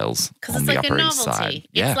Chippendales Because on it's the like a Upper East novelty. Side.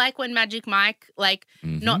 Yeah. It's like when Magic Mike,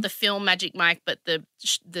 not the film Magic Mike, but the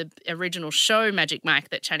original show Magic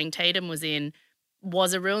Mike that Channing Tatum was in,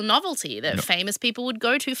 was a real novelty that famous people would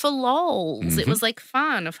go to for lols. It was like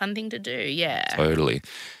fun, a fun thing to do. Yeah. Totally.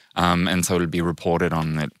 And so it'll be reported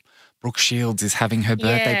on that Brooke Shields is having her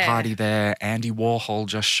birthday Yeah. party there. Andy Warhol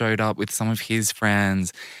just showed up with some of his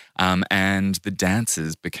friends. And the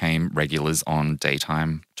dancers became regulars on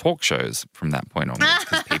daytime talk shows from that point onwards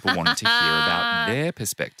because people wanted to hear about their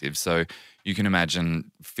perspective. So you can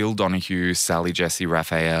imagine Phil Donahue, Sally Jessy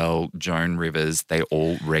Raphael, Joan Rivers, they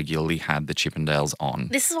all regularly had the Chippendales on.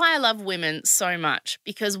 This is why I love women so much,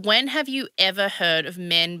 because when have you ever heard of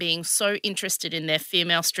men being so interested in their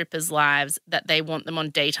female strippers' lives that they want them on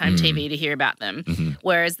daytime TV to hear about them? Mm-hmm.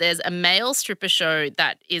 Whereas there's a male stripper show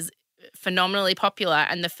that is phenomenally popular,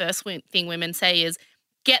 and the first thing women say is,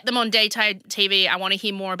 get them on daytime TV. I want to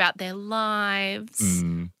hear more about their lives.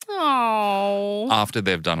 Oh. After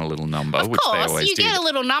they've done a little number, Of which they course, always you do. get a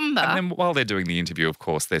little number. And then while they're doing the interview, of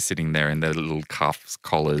course, they're sitting there in their little cuffs,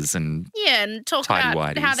 collars, and Yeah, and talk tidy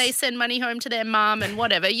about how whities. they send money home to their mum and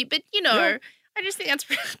whatever. But I just think that's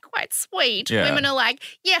quite sweet. Yeah. Women are like,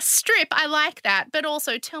 yes, strip, I like that, but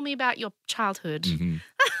also tell me about your childhood.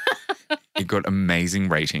 it got amazing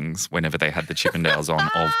ratings whenever they had the Chippendales on,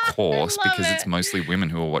 of course, love because it's it. mostly women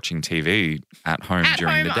who are watching TV at home At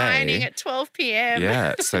during home the day. ironing at 12 p.m.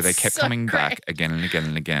 Yeah, so they kept So coming great. back again and again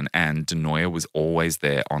and again. And Denoyer was always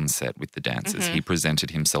there on set with the dancers. Mm-hmm. He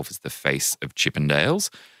presented himself as the face of Chippendales,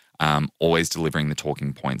 always delivering the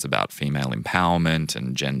talking points about female empowerment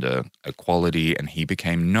and gender equality. And he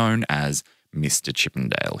became known as Mr.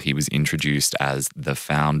 Chippendale. He was introduced as the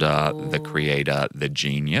founder, the creator, the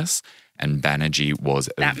genius. And Banerjee was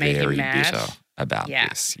That made him very mad. bitter about Yeah.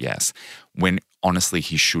 this. Yes. When honestly,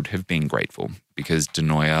 he should have been grateful because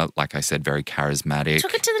Denoyer, like I said, very charismatic.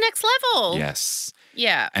 Took it to the next level. Yes.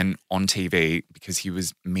 Yeah. And on TV, because he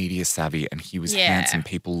was media savvy and he was Yeah. handsome,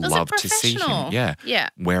 people It was a loved to see him. professional. Yeah. Yeah.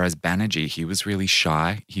 Whereas Banerjee, he was really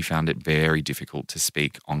shy. He found it very difficult to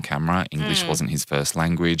speak on camera. English wasn't his first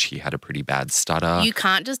language. He had a pretty bad stutter. You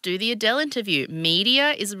can't just do the Adele interview.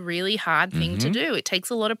 Media is a really hard thing to do. It takes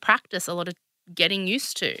a lot of practice, a lot of getting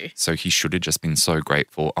used to. So he should have just been so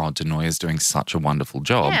grateful. Oh, Denoyer's doing such a wonderful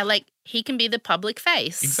job. Yeah, like he can be the public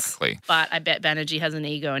face. Exactly. But I bet Banerjee has an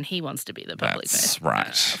ego and he wants to be the public face. That's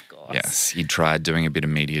right. Of course. Yes, he tried doing a bit of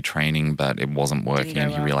media training, but it wasn't working. go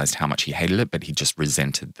And he well. realized how much he hated it, but he just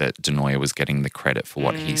resented that Denoyer was getting the credit for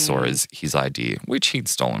what he saw as his idea, which he'd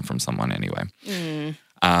stolen from someone anyway.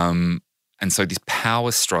 And so this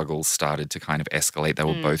power struggle started to kind of escalate. They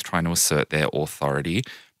were both trying to assert their authority.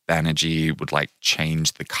 Banerjee would like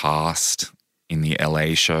change the cast in the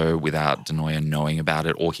LA show without Denoyer knowing about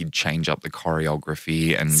it, or he'd change up the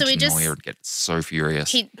choreography and So he Denoyer just- would get so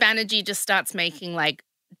furious. Banerjee just starts making like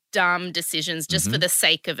dumb decisions just for the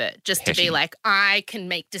sake of it, just to Petty. be like, I can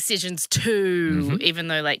make decisions too, even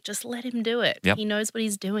though like just let him do it. Yep. He knows what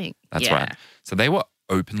he's doing. That's Yeah. right. So they were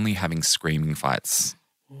openly having screaming fights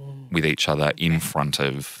with each other in front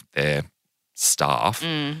of their staff.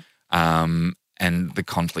 And the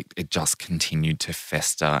conflict, it just continued to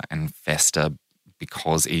fester and fester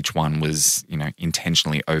because each one was,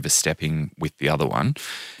 intentionally overstepping with the other one.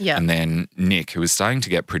 Yeah. And then Nick, who was starting to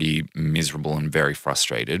get pretty miserable and very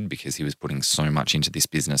frustrated because he was putting so much into this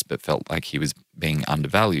business but felt like he was being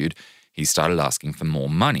undervalued, he started asking for more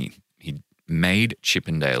money. He made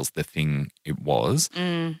Chippendales the thing it was,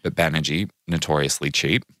 but Banerjee, notoriously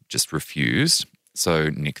cheap, just refused. So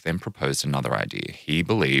Nick then proposed another idea. He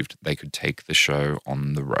believed they could take the show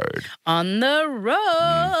on the road. On the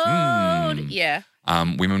road. Yeah.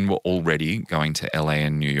 Women were already going to LA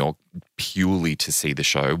and New York purely to see the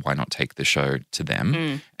show. Why not take the show to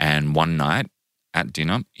them? And one night at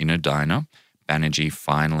dinner in a diner, Banerjee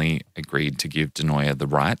finally agreed to give Denoyer the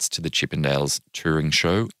rights to the Chippendales touring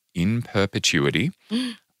show in perpetuity,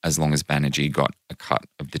 as long as Banerjee got a cut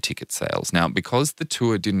of the ticket sales. Now, because the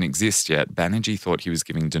tour didn't exist yet, Banerjee thought he was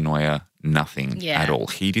giving Denoyer nothing Yeah. at all.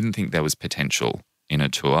 He didn't think there was potential in a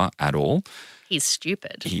tour at all. He's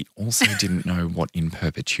stupid. He also didn't know what in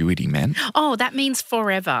perpetuity meant. Oh, that means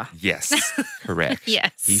forever. Yes, correct.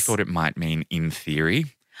 Yes. He thought it might mean in theory.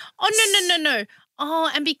 Oh, no.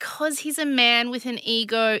 Oh, and because he's a man with an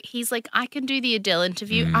ego, he's like, I can do the Adele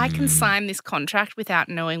interview. I can sign this contract without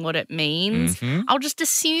knowing what it means. I'll just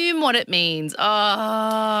assume what it means.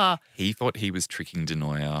 Oh, He thought he was tricking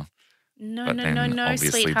Denoyer. no, But then obviously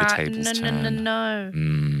the sweetheart. tables turned.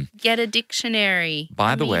 No. Get a dictionary.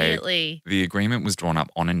 By the way, immediately. the agreement was drawn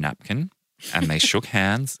up on a napkin and they shook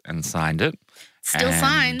hands and signed it. Still and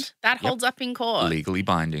signed. That yep, holds up in court. legally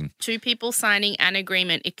binding. Two people signing an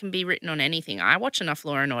agreement. It can be written on anything. I watch enough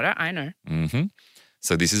Law and Order. I know.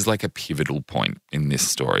 So this is like a pivotal point in this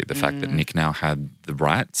story, the fact that Nick now had the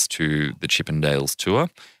rights to the Chippendales tour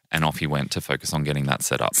and off he went to focus on getting that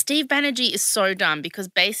set up. Steve Banerjee is so dumb because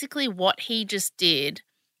basically what he just did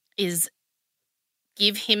is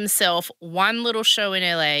give himself one little show in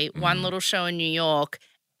LA, one little show in New York,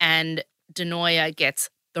 and Denoya gets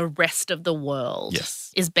the rest of the world.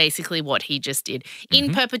 Yes. Is basically what he just did.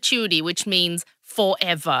 In perpetuity, which means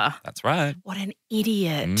forever. That's right. What an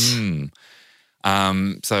idiot.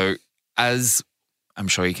 So as I'm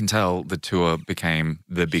sure you can tell, the tour became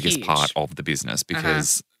the biggest Huge. part of the business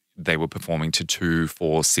because they were performing to 2,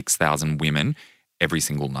 4, 6,000 women every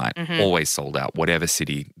single night, always sold out, whatever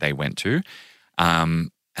city they went to.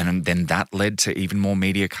 And then that led to even more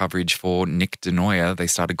media coverage for Nick Denoya. They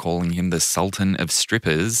started calling him the Sultan of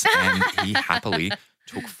Strippers, and he happily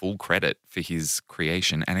took full credit for his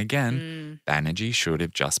creation. And again, Banerjee should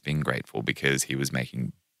have just been grateful because he was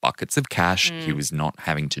making buckets of cash. He was not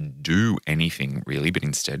having to do anything really, but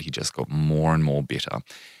instead he just got more and more bitter.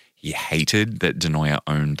 He hated that Denoya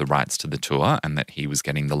owned the rights to the tour and that he was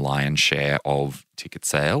getting the lion's share of ticket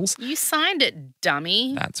sales. You signed it,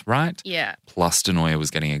 dummy. That's right. Yeah. Plus, Denoya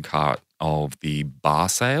was getting a cut of the bar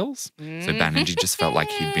sales. So Banerjee just felt like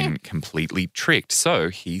he'd been completely tricked. So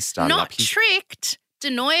he started Not up his... tricked.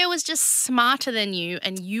 Denoya was just smarter than you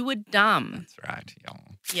and you were dumb. That's right.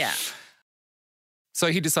 Yeah. So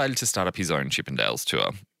he decided to start up his own Chippendales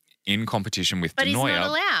tour in competition with But he's Denoya. not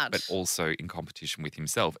allowed. But also in competition with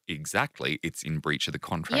himself. Exactly. It's in breach of the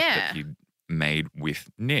contract Yeah. that he'd made with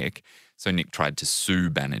Nick. So Nick tried to sue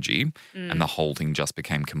Banerjee and the whole thing just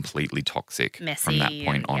became completely toxic from that Messy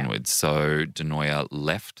point and- yeah. onwards. So Denoya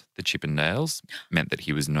left the Chippendales, meant that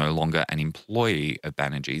he was no longer an employee of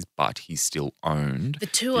Banerjee's, but he still owned The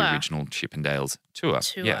tour. the original Chippendales tour.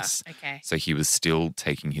 Tour. Yes. Okay. So he was still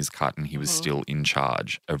taking his cut and he was still in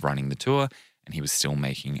charge of running the tour and he was still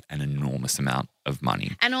making an enormous amount of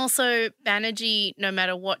money. And also, Banerjee, no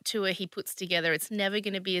matter what tour he puts together, it's never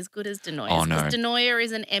going to be as good as Denoya's. Oh, no. Because Denoya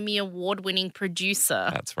is an Emmy Award-winning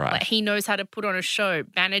producer. That's right. Like, he knows how to put on a show.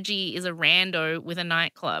 Banerjee is a rando with a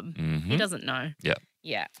nightclub. He doesn't know. Yeah.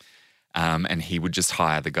 Yeah. And he would just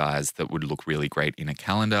hire the guys that would look really great in a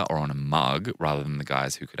calendar or on a mug rather than the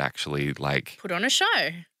guys who could actually like Put on a show.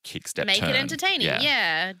 kick, step, Make turn. it entertaining. Yeah.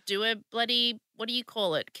 Yeah. Do a bloody, what do you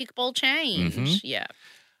call it? Kickball change. Yeah.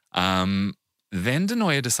 Then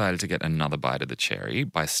Denoya decided to get another bite of the cherry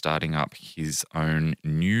by starting up his own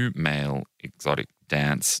new male exotic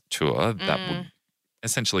dance tour that would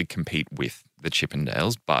essentially compete with the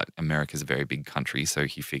Chippendales, but America's a very big country, so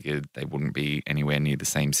he figured they wouldn't be anywhere near the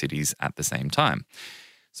same cities at the same time.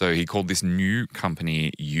 So he called this new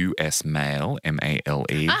company US Male,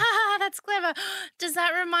 M-A-L-E. Ah, that's clever. Does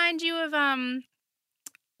that remind you of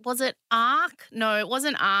was it Arc? No, it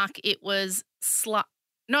wasn't Arc. It was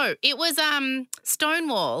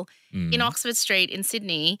Stonewall in Oxford Street in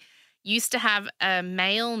Sydney. Used to have a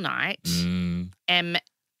male night,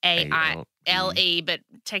 M-A-I-L-E, but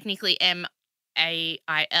technically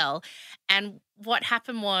M-A-I-L. And what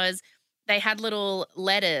happened was they had little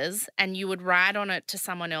letters and you would write on it to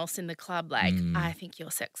someone else in the club like, I think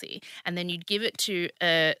you're sexy. And then you'd give it to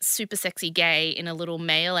a super sexy gay in a little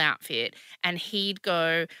male outfit and he'd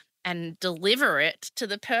go and deliver it to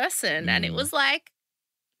the person. And it was like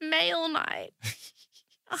male night.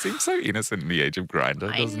 Seems so innocent in the age of Grindr,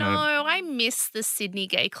 I doesn't know. it? I miss the Sydney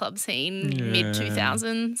gay club scene, Yeah.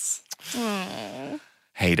 mid-2000s. Oh.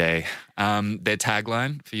 Heyday. Their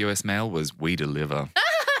tagline for US Mail was "We deliver."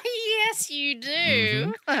 Yes, you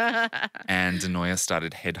do. And Denoya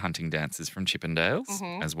started headhunting dancers from Chippendales,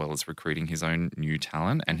 as well as recruiting his own new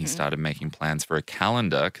talent. And he started making plans for a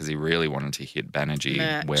calendar because he really wanted to hit Banerjee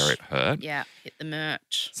Merch. where it hurt. Yeah, hit the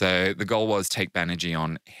merch. So the goal was take Banerjee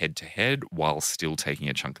on head-to-head while still taking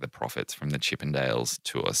a chunk of the profits from the Chippendales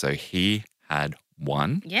tour. So he had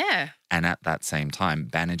won. Yeah. And at that same time,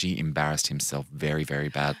 Banerjee embarrassed himself very, very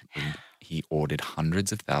badly. He ordered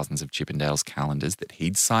hundreds of thousands of Chippendales calendars that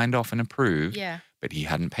he'd signed off and approved, Yeah. but he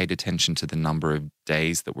hadn't paid attention to the number of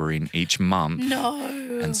days that were in each month. No.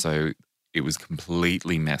 And so it was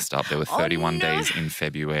completely messed up. There were 31 days in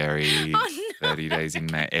February, 30 days in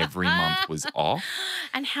May. Every month was off,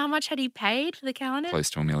 And how much had he paid for the calendar? close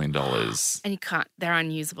to $1 million. And you can't, they're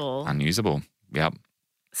unusable. Unusable. Yep.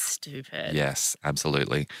 Stupid. Yes,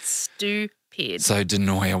 absolutely. Stupid. So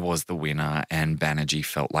Denoya was the winner and Banerjee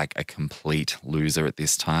felt like a complete loser at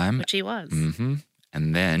this time. Which he was.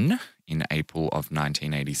 And then in April of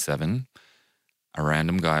 1987, a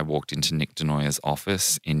random guy walked into Nick Denoya's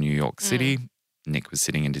office in New York City. Nick was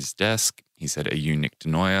sitting at his desk. He said, "Are you Nick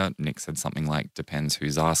Denoya?" Nick said something like, "Depends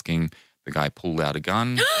who's asking." The guy pulled out a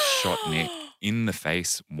gun, shot Nick in the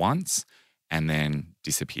face once, and then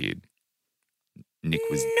disappeared. Nick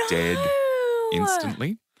was dead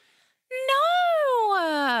instantly.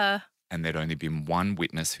 No. And there'd only been one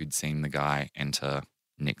witness who'd seen the guy enter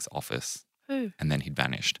Nick's office. Who? and then he'd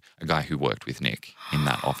vanished. A guy who worked with Nick in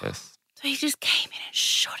that office. So he just came in and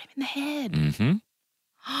shot him in the head.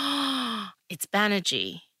 Mm-hmm. It's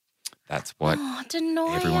Banerjee. That's what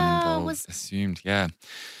Denoya everyone involved assumed. Yeah.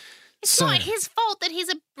 It's not his fault that he's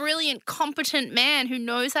a brilliant, competent man who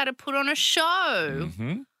knows how to put on a show.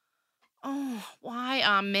 Mm-hmm. Oh, why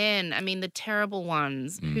are men, I mean the terrible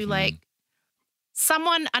ones, who Mhm.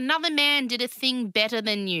 another man did a thing better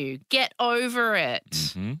than you. Get over it.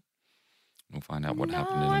 Mm-hmm. We'll find out what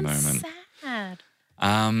happened in a I'm moment.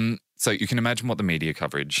 sad. So you can imagine what the media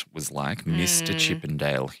coverage was like. Mr.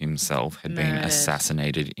 Chippendale himself had been Murdered.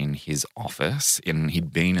 assassinated in his office, and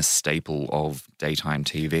he'd been a staple of daytime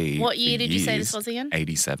TV. What for year did you say this years. was again?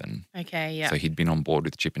 87. Okay, yeah. So he'd been on board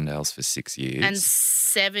with Chippendales for 6 years. And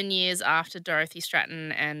 7 years after Dorothy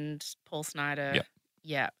Stratton and Paul Snyder. Yep.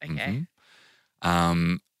 Yeah, okay.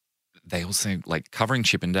 Mhm. They also, covering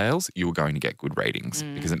Chippendales, you were going to get good ratings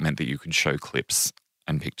Mm. because it meant that you could show clips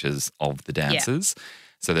and pictures of the dancers.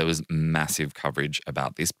 So there was massive coverage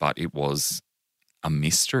about this, but it was a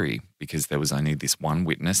mystery because there was only this one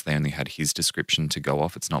witness. They only had his description to go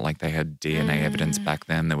off. It's not like they had DNA evidence back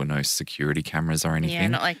then. There were no security cameras or anything. Yeah,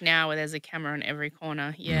 not like now where there's a camera in every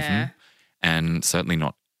corner. Yeah. And certainly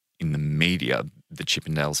not in the media. The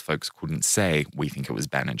Chippendales folks couldn't say, we think it was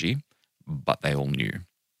Banerjee, but they all knew.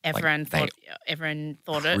 Everyone they-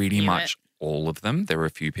 thought it. Pretty knew much it. all of them. There were a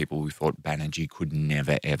few people who thought Banerjee could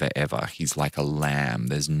never, ever, ever. He's like a lamb.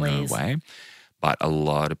 There's Please. no way. But a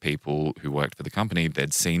lot of people who worked for the company,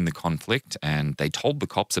 they'd seen the conflict and they told the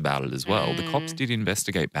cops about it as well. The cops did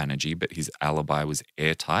investigate Banerjee, but his alibi was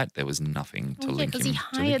airtight. There was nothing to Well, yeah, link because him he to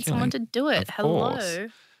the hired someone killing. to do it. Of course. Hello.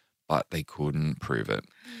 But they couldn't prove it.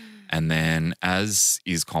 And then, as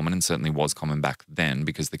is common and certainly was common back then,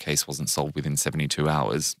 because the case wasn't solved within 72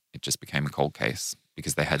 hours, it just became a cold case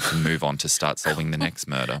because they had to move on to start solving the next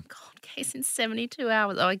murder. Cold case in 72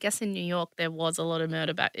 hours. Oh, I guess in New York there was a lot of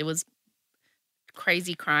murder back. It was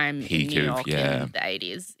crazy crime Peak in New of, York yeah. in the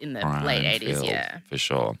 80s, in the Crime late 80s, filled, yeah. For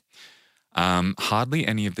sure. Hardly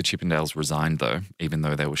any of the Chippendales resigned, though, even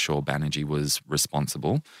though they were sure Banerjee was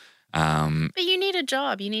responsible. But you need a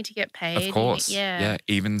job. You need to get paid. Of course. Yeah.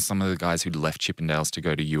 Even some of the guys who'd left Chippendales to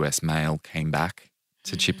go to US Mail came back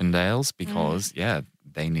to Chippendales because,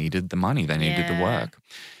 they needed the money. They needed the Yeah. work.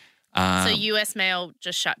 So US Mail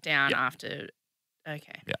just shut down after.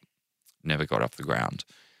 Okay. Never got off the ground.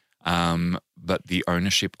 But the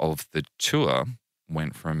ownership of the tour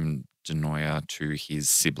went from Denoya to his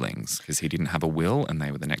siblings because he didn't have a will and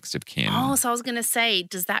they were the next of kin. Oh, so I was going to say,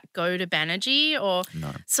 does that go to Banerjee or?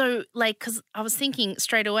 No. So, because I was thinking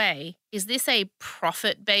straight away, is this a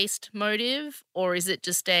profit-based motive or is it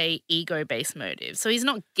just a ego-based motive? So he's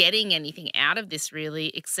not getting anything out of this really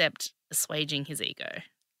except assuaging his ego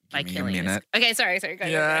by Give me a killing minute. Okay, sorry, go.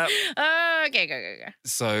 Yeah. Okay, go.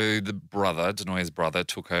 So the brother, Denoya's brother,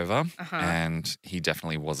 took over Uh-huh. and he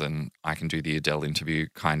definitely was an I can do the Adele interview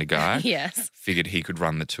kind of guy. Yes. Figured he could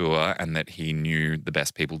run the tour and that he knew the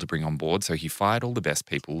best people to bring on board. So he fired all the best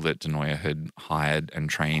people that Denoya had hired and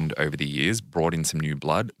trained over the years, brought in some new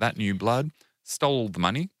blood. That new blood stole all the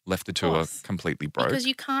money, left the tour course. completely broke. Because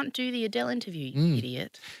you can't do the Adele interview, you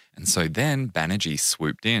idiot. And so then Banerjee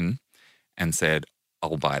swooped in and said,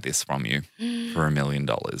 I'll buy this from you for $1 million.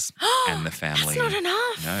 And the family. That's not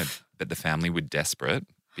enough. No, but the family were desperate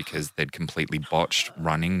because they'd completely botched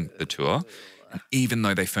running the tour. And even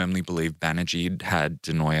though they firmly believed Banerjee had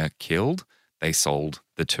Denoya killed, they sold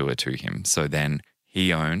the tour to him. So then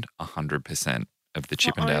he owned 100% of the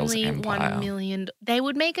Chippendales only empire. $1 million. They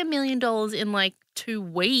would make $1 million in like 2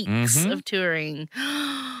 weeks of touring.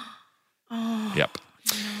 Oh, Yep.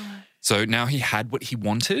 So now he had what he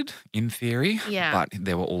wanted in theory, Yeah. but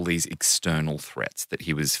there were all these external threats that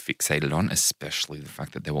he was fixated on, especially the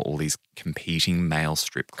fact that there were all these competing male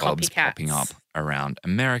strip clubs Copycats. popping up around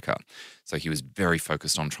America. So he was very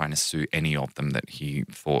focused on trying to sue any of them that he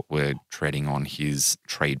thought were treading on his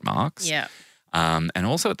trademarks. yeah. And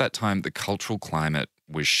also at that time, the cultural climate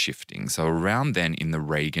was shifting. So around then in the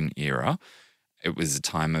Reagan era, it was a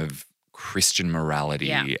time of Christian morality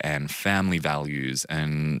Yeah. and family values,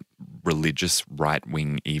 and religious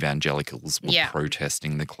right-wing evangelicals were Yeah.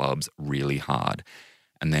 protesting the clubs really hard.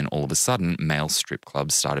 And then all of a sudden, male strip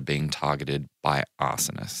clubs started being targeted by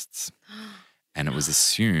arsonists. And it was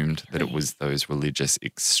assumed that it was those religious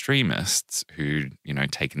extremists who'd,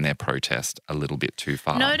 taken their protest a little bit too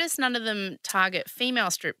far. Notice none of them target female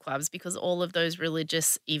strip clubs because all of those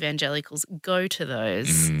religious evangelicals go to those.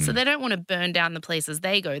 So they don't want to burn down the places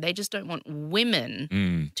they go. They just don't want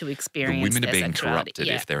women to experience The women are their being sexuality. corrupted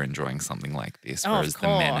Yeah. if they're enjoying something like this, Oh, whereas of the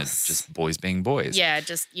men are course. just boys being boys. Yeah,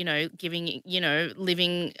 just, giving,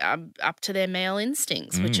 living up to their male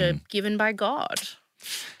instincts, which are given by God.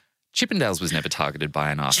 Chippendales was never targeted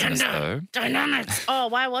by an arsonist, though. Dynamics. Oh,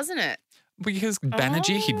 why wasn't it? Because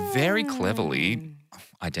Banerjee, he'd very Oh. cleverly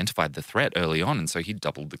identified the threat early on, and so he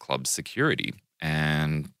doubled the club's security.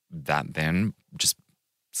 And that then just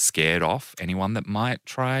scared off anyone that might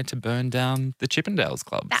try to burn down the Chippendales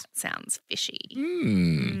clubs. That sounds fishy.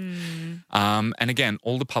 And again,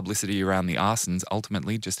 all the publicity around the arsons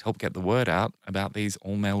ultimately just helped get the word out about these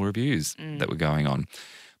all-male reviews that were going on.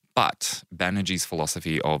 But Banerjee's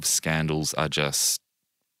philosophy of scandals are just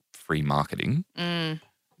free marketing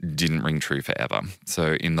didn't ring true forever.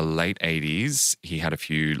 So in the late 80s, he had a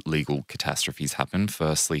few legal catastrophes happen.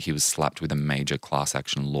 Firstly, he was slapped with a major class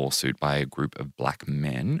action lawsuit by a group of black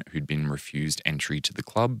men who'd been refused entry to the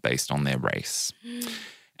club based on their race.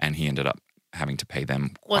 And he ended up having to pay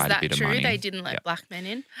them Was quite a that bit of true? money. They didn't let Yep. black men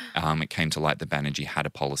in? It came to light that Banerjee had a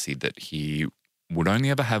policy that he would only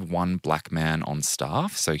ever have one black man on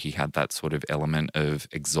staff. So he had that sort of element of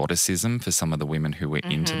exoticism for some of the women who were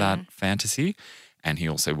into that fantasy. And he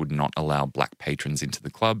also would not allow black patrons into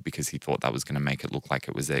the club because he thought that was going to make it look like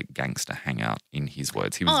it was a gangster hangout, in his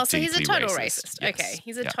words. He was So he's a deeply total racist. racist. Okay,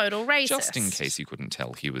 he's a total racist. Just in case you couldn't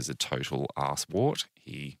tell, he was a total arsewort.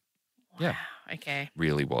 He Okay.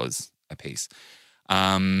 really was a piece.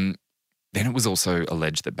 Then it was also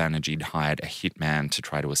alleged that Banerjee hired a hitman to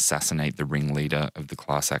try to assassinate the ringleader of the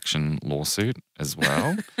class action lawsuit as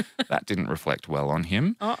well. That didn't reflect well on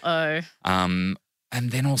him. Uh-oh.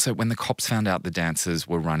 And then also when the cops found out the dancers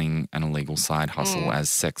were running an illegal side hustle as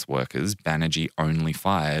sex workers, Banerjee only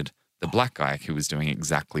fired the black guy who was doing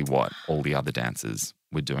exactly what all the other dancers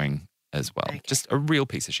were doing as well. Okay. Just a real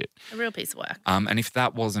piece of shit. A real piece of work. And if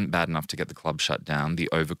that wasn't bad enough to get the club shut down, the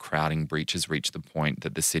overcrowding breaches reached the point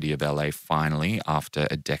that the city of LA finally, after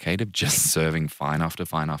a decade of just serving fine after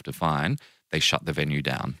fine after fine, they shut the venue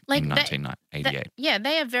down in 1988.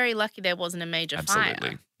 They are very lucky there wasn't a major fire.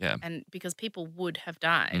 Absolutely, yeah. And because people would have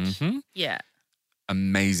died. Mhm. Yeah.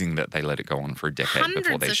 Amazing that they let it go on for a decade before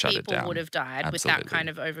Hundreds they of shut it people down. would have died with Absolutely. that kind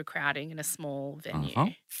of overcrowding in a small venue. Uh-huh.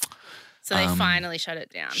 So they finally shut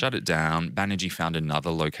it down. Shut it down. Banerjee found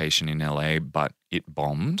another location in LA, but it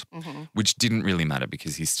bombed, Mm-hmm. which didn't really matter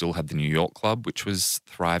because he still had the New York club, which was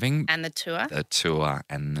thriving. And the tour? The tour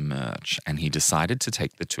and the merch. And he decided to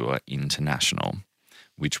take the tour international,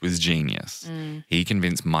 which was genius. He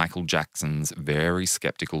convinced Michael Jackson's very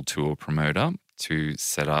skeptical tour promoter to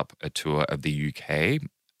set up a tour of the UK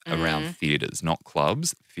around theatres, not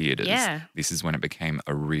clubs, theatres. Yeah. This is when it became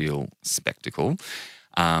a real spectacle.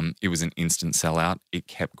 It was an instant sellout. It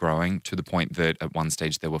kept growing to the point that at one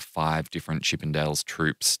stage there were 5 different Chippendales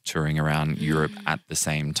troupes touring around Europe at the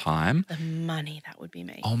same time. The money that would be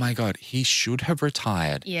made. Oh my God, he should have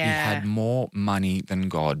retired. Yeah. He had more money than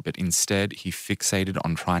God, but instead he fixated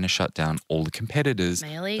on trying to shut down all the competitors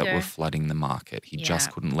Male that ego. were flooding the market. He just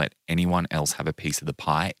Yeah. couldn't let anyone else have a piece of the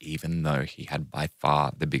pie, even though he had by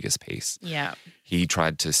far the biggest piece. Yeah. He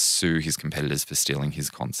tried to sue his competitors for stealing his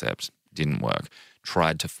concept. Didn't work.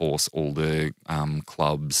 Tried to force all the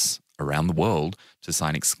clubs around the world to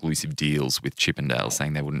sign exclusive deals with Chippendale,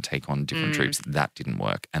 saying they wouldn't take on different troops. That didn't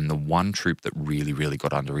work. And the one troop that really, really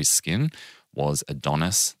got under his skin was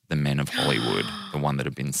Adonis, the Men of Hollywood, the one that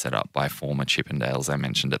had been set up by former Chippendales I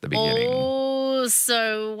mentioned at the beginning. Oh,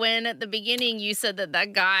 so when at the beginning you said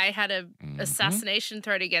that guy had a assassination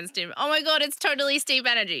threat against him. Oh my God, it's totally Steve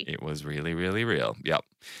Banerjee. It was really, really real. Yep.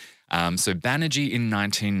 So Banerjee in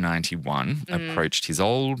 1991 approached his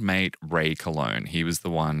old mate Ray Cologne. He was the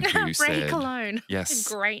one who Ray said, Cologne. Yes. A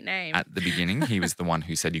great name. At the beginning, he was the one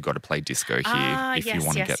who said, you got to play disco here if you yes,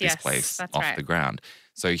 want to yes, get this yes. place That's off right. the ground.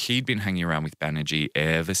 So he'd been hanging around with Banerjee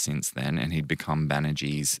ever since then, and he'd become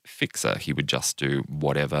Banerjee's fixer. He would just do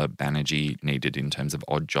whatever Banerjee needed in terms of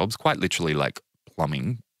odd jobs, quite literally like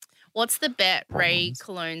plumbing. What's the bet? Ray Problems.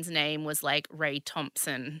 Cologne's name was like Ray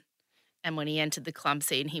Thompson. And when he entered the club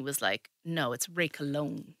scene, he was like, no, it's Ray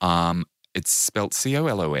Cologne. It's spelt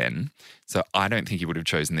Colon. So I don't think he would have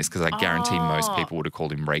chosen this because I guarantee most people would have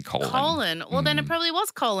called him Ray Colon. Colin. Well, then it probably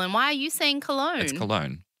was Colin. Why are you saying Cologne? It's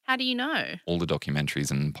Cologne. How do you know? All the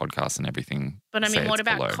documentaries and podcasts and everything. But I say mean, what it's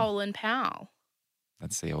about Cologne. Colin Powell?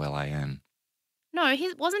 That's Colin. No,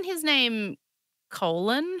 wasn't his name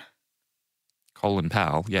Colin? Colin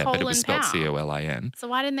Powell. Yeah, but it was Colin spelled Powell. Colin. So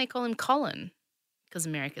why didn't they call him Colin? Because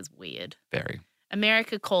America's weird. Very.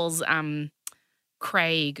 America calls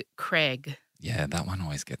Craig. Yeah, that one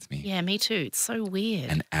always gets me. Yeah, me too. It's so weird.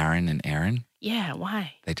 And Aaron. Yeah,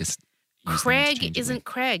 why? They just use them Craig interchangeably. isn't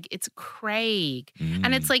Craig. It's Craig.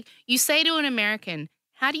 And it's like you say to an American,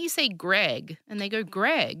 how do you say Greg? And they go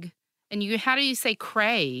Greg. And you go, how do you say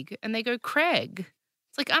Craig? And they go Craig.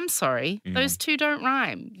 It's like, I'm sorry. Those two don't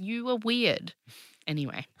rhyme. You are weird.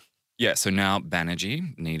 Anyway. Yeah, so now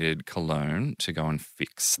Banerjee needed Cologne to go and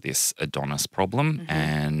fix this Adonis problem.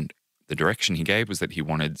 And the direction he gave was that he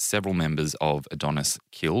wanted several members of Adonis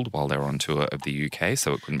killed while they were on tour of the UK,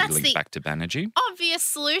 so it couldn't That's be linked the back to Banerjee. Obvious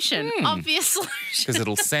solution. Obvious solution. Because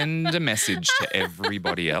it'll send a message to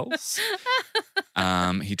everybody else.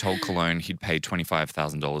 He told Cologne he'd pay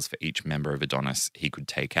 $25,000 for each member of Adonis he could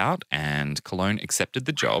take out, and Cologne accepted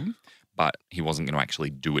the job, but he wasn't going to actually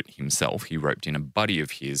do it himself. He roped in a buddy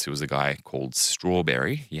of his who was a guy called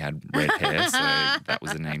Strawberry. He had red hair, so that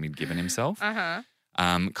was the name he'd given himself.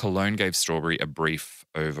 Cologne gave Strawberry a brief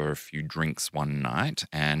over a few drinks one night,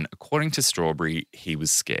 and according to Strawberry, he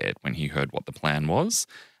was scared when he heard what the plan was.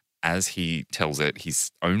 As he tells it,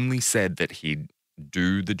 he's only said that he'd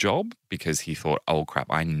do the job because he thought, oh crap,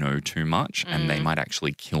 I know too much and they might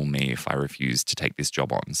actually kill me if I refuse to take this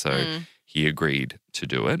job on. So he agreed to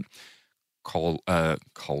do it.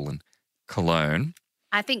 Cologne.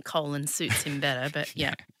 I think Colin suits him better, but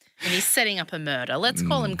yeah. And he's setting up a murder. Let's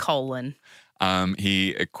call him Colin. He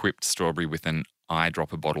equipped Strawberry with an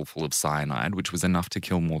eyedropper bottle full of cyanide, which was enough to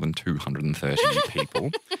kill more than 230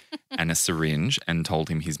 people, and a syringe, and told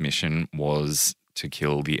him his mission was to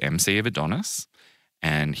kill the MC of Adonis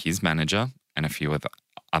and his manager and a few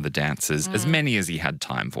other dancers, as many as he had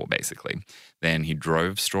time for, basically. Then he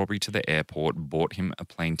drove Strawberry to the airport, bought him a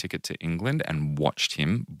plane ticket to England, and watched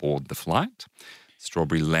him board the flight.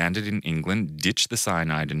 Strawberry landed in England, ditched the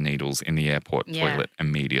cyanide and needles in the airport toilet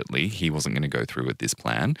immediately. He wasn't going to go through with this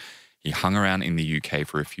plan. He hung around in the UK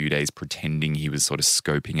for a few days pretending he was sort of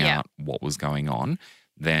scoping out what was going on.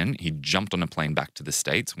 Then he jumped on a plane back to the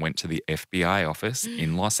States, went to the FBI office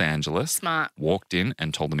in Los Angeles, Smart. walked in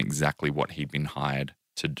and told them exactly what he'd been hired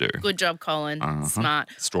to do. Good job, Colin. Smart.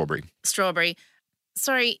 Strawberry. Sorry.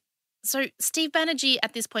 So Steve Banerjee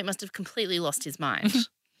at this point must have completely lost his mind.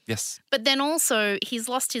 Yes. But then also he's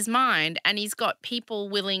lost his mind and he's got people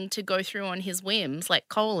willing to go through on his whims like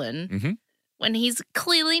Colin when he's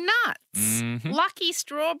clearly nuts. Lucky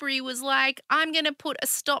Strawberry was like, I'm going to put a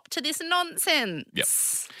stop to this nonsense. Yep.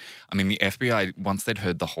 I mean, the FBI, once they'd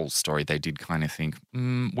heard the whole story, they did kind of think,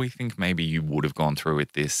 we think maybe you would have gone through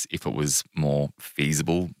with this if it was more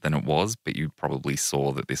feasible than it was, but you probably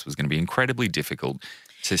saw that this was going to be incredibly difficult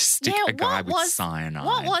to stick a guy with cyanide.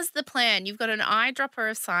 What was the plan? You've got an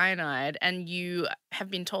eyedropper of cyanide and you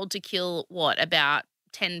have been told to kill, about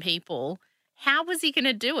 10 people. How was he going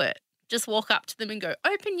to do it? Just walk up to them and go,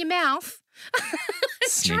 open your mouth.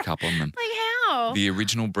 Sneak up on them. Like how? The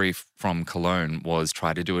original brief from Cologne was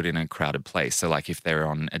try to do it in a crowded place. So like if they're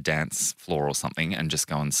on a dance floor or something and just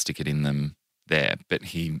go and stick it in them there. But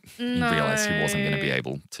he realised he wasn't going to be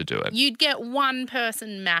able to do it. You'd get one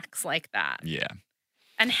person max like that. Yeah.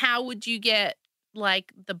 And how would you get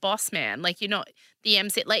like the boss man? Like you're not the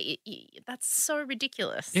MC. Like that's so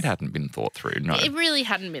ridiculous. It hadn't been thought through, no. It really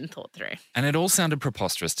hadn't been thought through. And it all sounded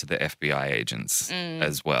preposterous to the FBI agents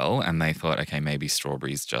as well. And they thought, okay, maybe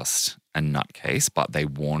Strawberry's just a nutcase. But they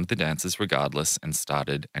warned the dancers regardless and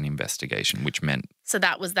started an investigation, which meant so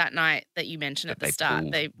that was that night that you mentioned at the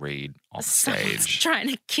start. They Reed off someone's stage. trying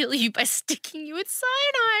to kill you by sticking you with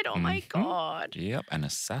cyanide. Oh my God. Yep. An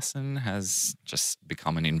assassin has just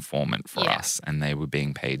become an informant for us and they were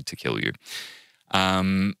being paid to kill you.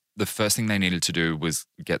 The first thing they needed to do was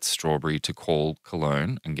get Strawberry to call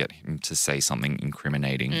Cologne and get him to say something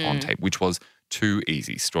incriminating on tape, which was too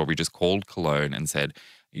easy. Strawberry just called Cologne and said,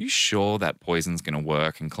 are you sure that poison's going to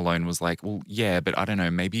work? And Cologne was like, well, yeah, but I don't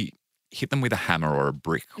know, maybe hit them with a hammer or a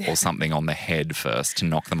brick or something on the head first to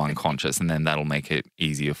knock them unconscious and then that'll make it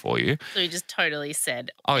easier for you. So he just totally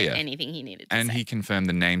said anything he needed to and say. He confirmed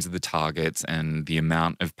the names of the targets and the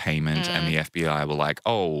amount of payment and the FBI were like,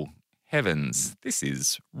 oh, heavens, this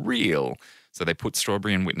is real. So they put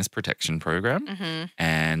Strawberry in witness protection program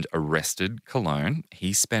and arrested Cologne.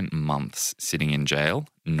 He spent months sitting in jail,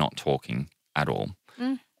 not talking at all.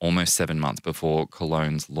 Almost 7 months before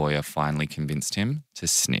Cologne's lawyer finally convinced him to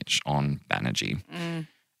snitch on Banerjee.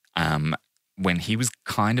 When he was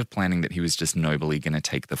kind of planning that he was just nobly going to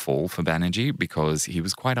take the fall for Banerjee because he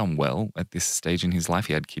was quite unwell at this stage in his life.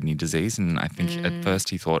 He had kidney disease and I think at first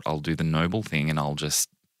he thought, I'll do the noble thing and I'll just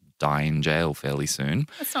die in jail fairly soon.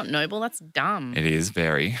 That's not noble. That's dumb. It is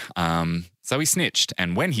very. So he snitched.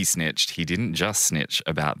 And when he snitched, he didn't just snitch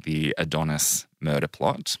about the Adonis murder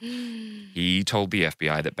plot. He told the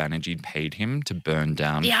FBI that Banerjee paid him to burn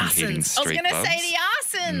down The competing arsons. I was street going to clubs. say the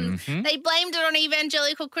arsons. Mhm. They blamed it on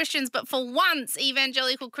evangelical Christians, but for once,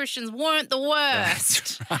 evangelical Christians weren't the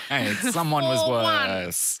worst. That's right. Someone was For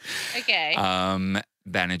worse. Okay.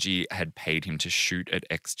 Banerjee had paid him to shoot at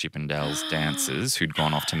ex-Chippendales dancers who'd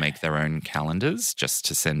gone off to make their own calendars just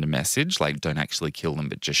to send a message, like don't actually kill them,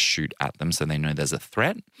 but just shoot at them so they know there's a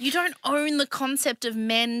threat. You don't own the concept of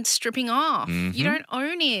men stripping off. You don't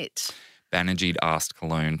own it. Banerjee asked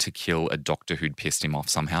Cologne to kill a doctor who'd pissed him off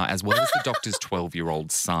somehow, as well as the doctor's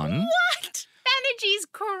 12-year-old son. What? Banerjee's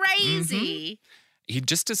crazy. He'd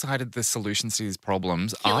just decided the solutions to his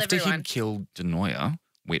problems Kill after everyone. he'd killed Denoya,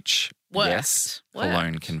 which, yes, Worked.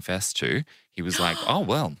 Cologne confessed to. He was like, oh,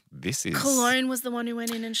 well, this is... Cologne was the one who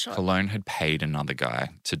went in and shot. Cologne had paid another guy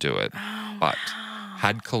to do it. Oh, But wow.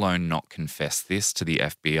 had Cologne not confessed this to the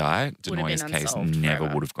FBI, Would have Denoya's been case unsolved never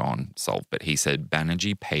forever. would have gone solved. But he said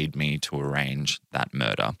Banerjee paid me to arrange that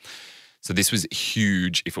murder. So this was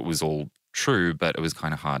huge if it was all true, but it was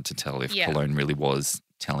kind of hard to tell if Yeah. Cologne really was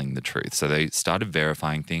telling the truth. So they started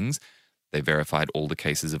verifying things. They verified all the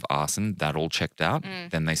cases of arson. That all checked out.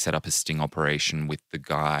 Then they set up a sting operation with the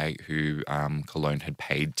guy who Cologne had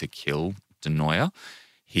paid to kill Denoya.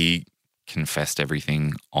 He confessed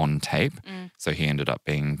everything on tape. So he ended up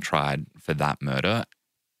being tried for that murder.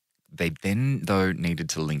 They then, though, needed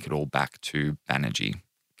to link it all back to Banerjee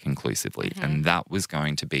conclusively. And that was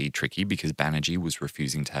going to be tricky because Banerjee was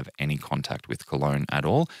refusing to have any contact with Cologne at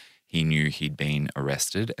all. He knew he'd been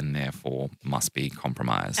arrested and therefore must be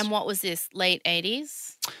compromised. And what was this, late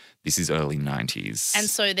 80s? This is early 90s. And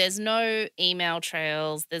so there's no email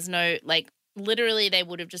trails. There's no, like, literally they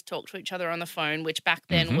would have just talked to each other on the phone, which back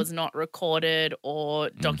then was not recorded or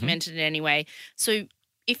documented in any way. So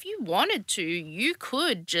if you wanted to, you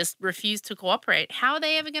could just refuse to cooperate. How are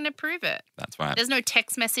they ever going to prove it? That's right. There's no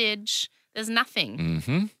text message. There's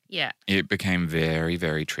nothing. Yeah. It became very,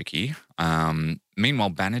 very tricky.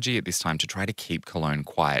 Meanwhile, Banerjee at this time, to try to keep Cologne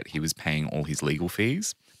quiet, he was paying all his legal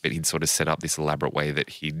fees, but he'd sort of set up this elaborate way that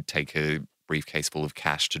he'd take a briefcase full of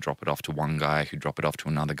cash to drop it off to one guy, who'd drop it off to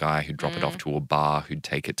another guy, who'd drop it off to a bar, who'd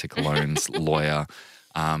take it to Cologne's lawyer.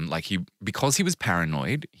 Because he was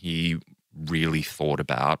paranoid, he really thought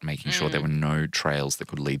about making sure there were no trails that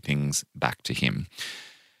could lead things back to him.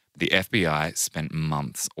 The FBI spent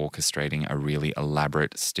months orchestrating a really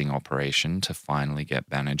elaborate sting operation to finally get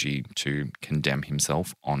Banerjee to condemn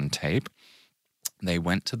himself on tape. They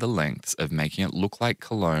went to the lengths of making it look like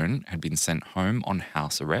Cologne had been sent home on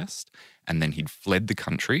house arrest and then he'd fled the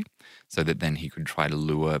country so that then he could try to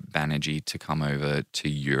lure Banerjee to come over to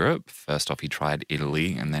Europe. First off, he tried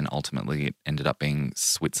Italy and then ultimately it ended up being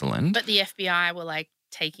Switzerland. But the FBI were like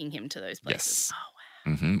taking him to those places. Yes. Oh, wow.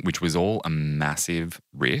 Which was all a massive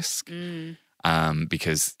risk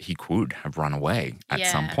because he could have run away at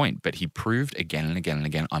some point. But he proved again and again and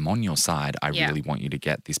again, I'm on your side. I really want you to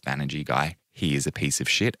get this Banerjee guy. He is a piece of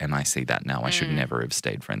shit and I see that now. I should never have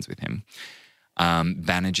stayed friends with him.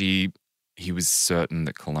 Banerjee, he was certain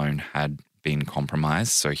that Cologne had been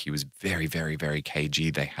compromised. So he was very, very, very cagey.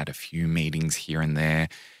 They had a few meetings here and there.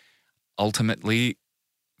 Ultimately,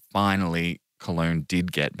 finally, Cologne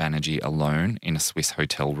did get Banerjee alone in a Swiss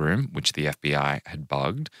hotel room, which the FBI had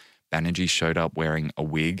bugged. Banerjee showed up wearing a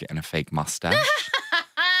wig and a fake mustache.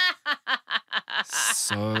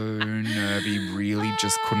 So nervy, really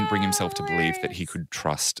just couldn't bring himself to believe that he could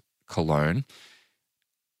trust Cologne.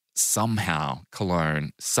 Somehow,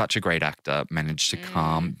 Cologne, such a great actor, managed to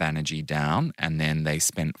calm Banerjee down, and then they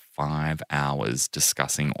spent 5 hours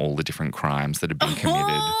discussing all the different crimes that had been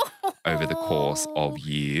committed over the course of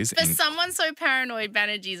years. For someone so paranoid,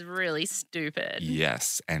 Banerjee's really stupid.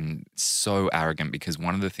 Yes, and so arrogant because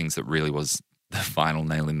one of the things that really was the final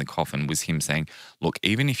nail in the coffin was him saying, look,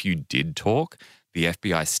 even if you did talk, the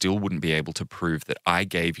FBI still wouldn't be able to prove that I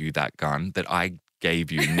gave you that gun, that I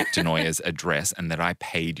gave you Nick Denoya's address and that I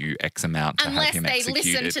paid you X amount to have him executed. Unless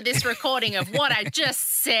they listen to this recording of what I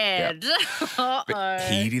just said. But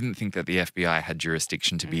he didn't think that the FBI had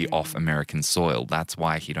jurisdiction to be off American soil. That's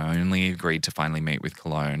why he'd only agreed to finally meet with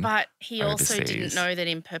Cologne. But he also overseas. didn't know that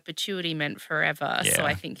in perpetuity meant forever. So Yeah.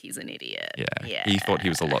 I think he's an idiot. Yeah. He thought he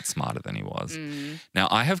was a lot smarter than he was. Now,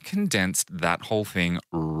 I have condensed that whole thing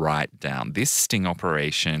right down. This sting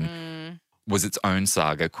operation was its own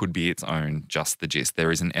saga, could be its own Just the Gist.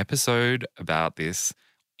 There is an episode about this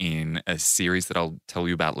in a series that I'll tell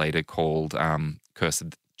you about later called Curse of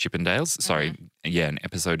the Chippendales. Sorry, an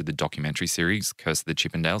episode of the documentary series Curse of the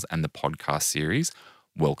Chippendales and the podcast series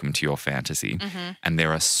welcome to your fantasy. Mm-hmm. And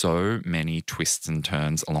there are so many twists and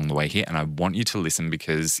turns along the way here. And I want you to listen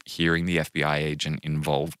because hearing the FBI agent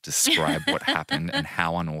involved describe what happened and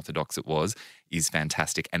how unorthodox it was is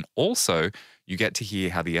fantastic. And also, you get to hear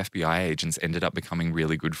how the FBI agents ended up becoming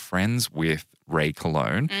really good friends with Ray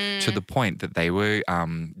Colon to the point that they were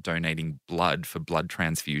donating blood for blood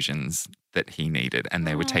transfusions that he needed, and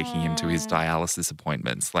they were taking him to his dialysis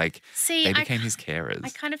appointments. Like, See, they became his carers. I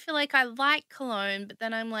kind of feel like I like Cologne, but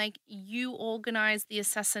then I'm like, you organized the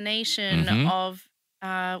assassination of,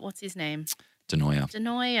 what's his name? Denoyer.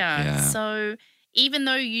 Denoyer. Yeah. So even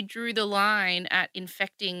though you drew the line at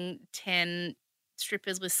infecting 10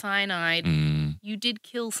 strippers with cyanide, you did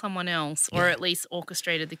kill someone else, or at least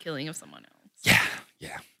orchestrated the killing of someone else.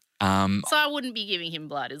 Yeah. So I wouldn't be giving him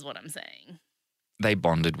blood, is what I'm saying. They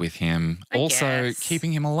bonded with him. I Also, guess.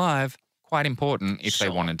 keeping him alive, quite important if they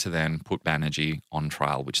Sure. wanted to then put Banerjee on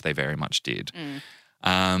trial, which they very much did.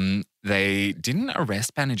 Mm. They didn't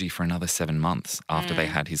arrest Banerjee for another 7 months after they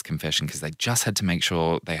had his confession because they just had to make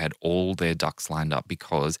sure they had all their ducks lined up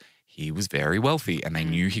because he was very wealthy and they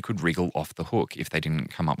knew he could wriggle off the hook if they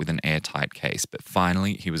didn't come up with an airtight case. But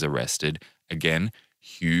finally, he was arrested. Again,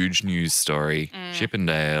 huge news story.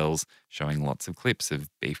 Chippendales showing lots of clips of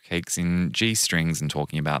beefcakes in G-strings and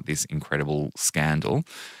talking about this incredible scandal.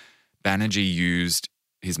 Banerjee used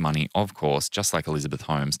his money, of course, just like Elizabeth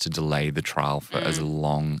Holmes, to delay the trial for as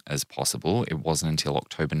long as possible. It wasn't until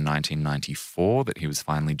October 1994 that he was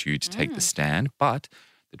finally due to take the stand, but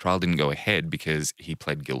the trial didn't go ahead because he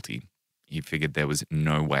pled guilty. He figured there was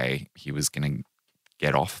no way he was going to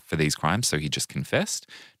get off for these crimes, so he just confessed,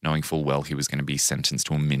 knowing full well he was going to be sentenced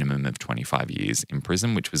to a minimum of 25 years in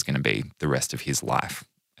prison, which was going to be the rest of his life,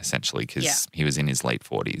 essentially, because he was in his late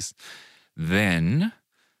 40s. Then,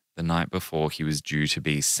 the night before he was due to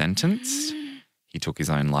be sentenced, he took his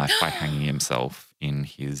own life by hanging himself in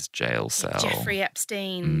his jail cell. Jeffrey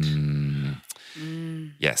Epstein.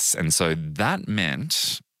 Yes, and so that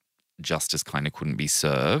meant justice kind of couldn't be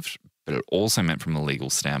served, but it also meant from a legal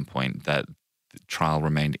standpoint that the trial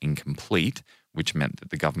remained incomplete, which meant that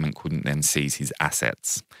the government couldn't then seize his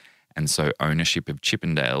assets. And so ownership of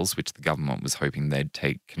Chippendales, which the government was hoping they'd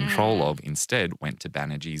take control of, instead went to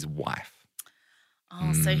Banerjee's wife.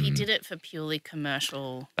 Oh, so he did it for purely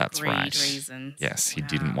commercial greed reasons. Yes, he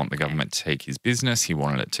didn't want the government to take his business. He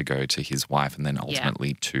wanted it to go to his wife and then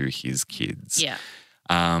ultimately to his kids. Yeah.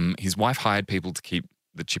 His wife hired people to keep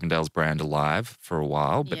the Chippendales brand alive for a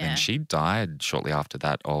while, but then she died shortly after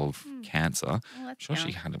that of cancer. Well, that's Sure,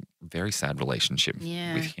 she had a very sad relationship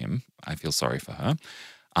with him. I feel sorry for her.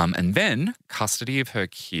 And then custody of her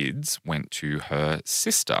kids went to her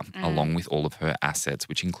sister, along with all of her assets,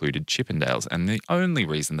 which included Chippendales. And the only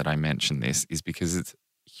reason that I mention this is because it's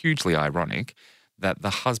hugely ironic that the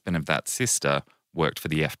husband of that sister worked for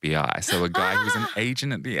the FBI. So a guy who was an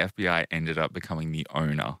agent at the FBI ended up becoming the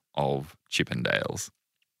owner of Chippendales.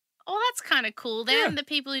 Oh, that's kind of cool. Then the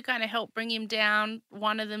people who kind of helped bring him down,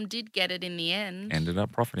 one of them did get it in the end. Ended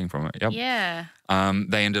up profiting from it, yep. Yeah.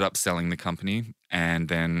 They ended up selling the company and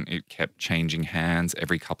then it kept changing hands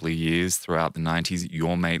every couple of years throughout the 90s.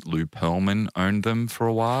 Your mate Lou Pearlman owned them for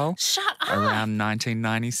a while. Shut up. Around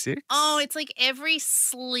 1996. Oh, it's like every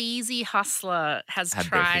sleazy hustler has Had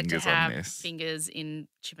their tried to fingers on have this. fingers in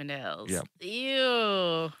Chippendales. Yep.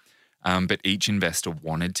 Ew. But each investor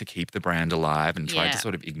wanted to keep the brand alive and tried Yeah. to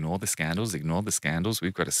sort of ignore the scandals.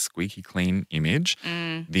 We've got a squeaky clean image.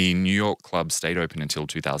 The New York club stayed open until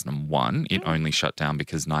 2001. It only shut down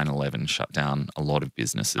because 9/11 shut down a lot of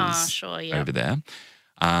businesses over there.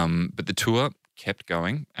 But the tour kept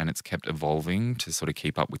going and it's kept evolving to sort of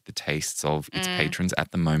keep up with the tastes of its patrons. At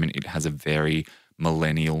the moment, it has a very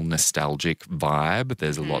millennial nostalgic vibe.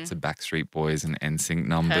 There's lots of Backstreet Boys and NSYNC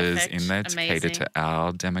numbers Perfect. in there to cater Amazing. to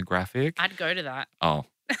our demographic. I'd go to that. Oh,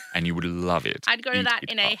 and you would love it. I'd go to Eat that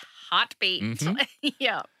it in up. a heartbeat.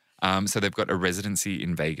 Yeah. So they've got a residency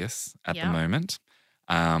in Vegas at the moment.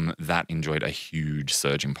 That enjoyed a huge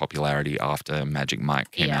surge in popularity after Magic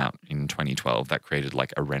Mike came out in 2012. That created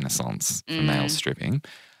like a renaissance for male stripping.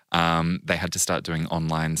 They had to start doing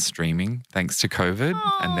online streaming thanks to COVID,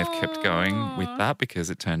 and they've kept going with that because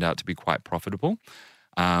it turned out to be quite profitable.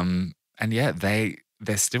 And yeah,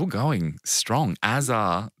 they're still going strong, as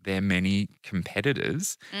are their many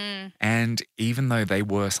competitors. And even though they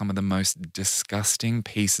were some of the most disgusting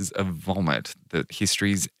pieces of vomit that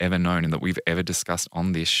history's ever known and that we've ever discussed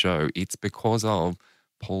on this show, it's because of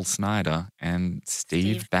Paul Snider and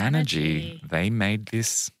Steve Banerjee. They made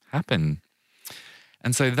this happen.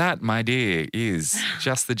 And so that, my dear, is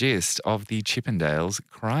just the gist of the Chippendales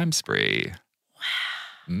crime spree.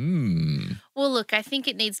 Wow. Well, look, I think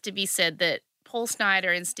it needs to be said that Paul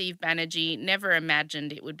Snider and Steve Banerjee never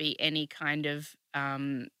imagined it would be any kind of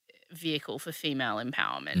vehicle for female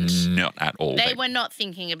empowerment. Not at all. They were not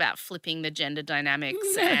thinking about flipping the gender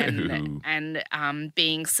dynamics and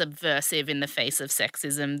being subversive in the face of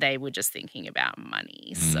sexism. They were just thinking about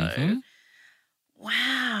money. So,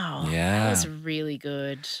 wow. Yeah. That was really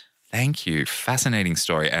good. Thank you. Fascinating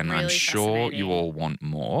story. And Really I'm sure you all want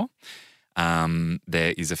more.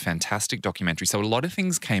 There is a fantastic documentary. So a lot of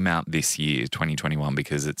things came out this year, 2021,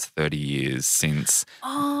 because it's 30 years since they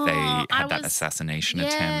had that assassination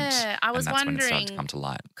attempt. I was and that's when it started wondering to come to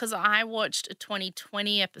light. because I watched a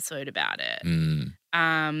 2020 episode about it,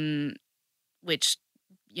 which,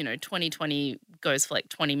 2020 goes for like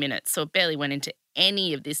 20 minutes. So it barely went into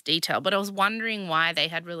any of this detail. But I was wondering why they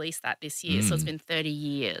had released that this year. So it's been 30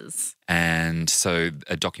 years. And so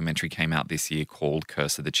a documentary came out this year called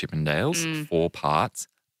Curse of the Chippendales, 4 parts.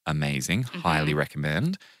 Amazing. Highly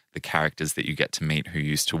recommend. The characters that you get to meet who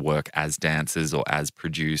used to work as dancers or as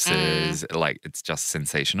producers, it's just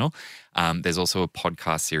sensational. There's also a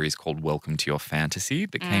podcast series called Welcome to Your Fantasy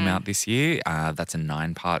that came out this year. That's a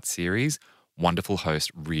 9-part series. Wonderful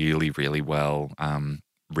host, really, really well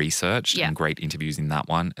researched and great interviews in that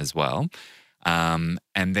one as well. And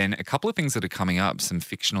then a couple of things that are coming up, some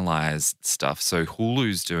fictionalized stuff. So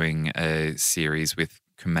Hulu's doing a series with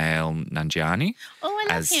Kumail Nanjiani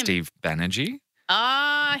as him. Steve Banerjee.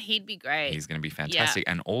 He'd be great. He's going to be fantastic.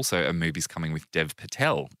 And also a movie's coming with Dev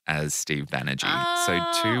Patel as Steve Banerjee. So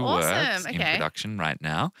 2 works in production right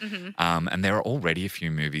now. And there are already a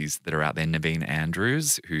few movies that are out there. Naveen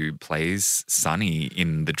Andrews, who plays Sonny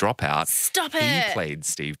in The Dropout. Stop it. He played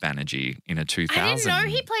Steve Banerjee in a 2000 I didn't know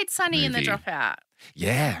he played Sonny in The Dropout.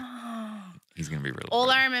 Yeah. He's going to be really All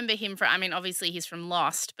good. I remember him from, obviously he's from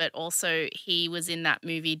Lost, but also he was in that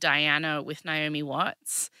movie Diana with Naomi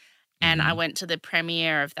Watts. And I went to the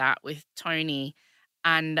premiere of that with Tony,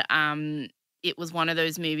 and it was one of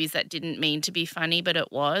those movies that didn't mean to be funny, but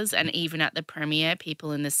it was. And even at the premiere,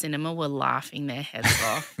 people in the cinema were laughing their heads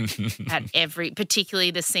off at particularly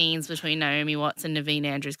the scenes between Naomi Watts and Naveen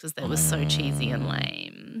Andrews, because they were so cheesy and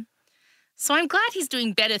lame. So I'm glad he's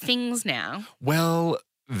doing better things now. Well,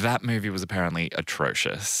 that movie was apparently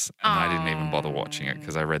atrocious, and I didn't even bother watching it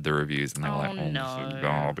because I read the reviews and they were like, this is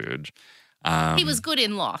garbage. He was good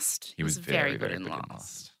in Lost. He was very, very good in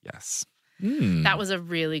Lost. Yes. That was a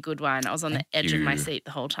really good one. I was on the edge of my seat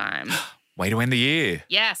the whole time. Way to end the year.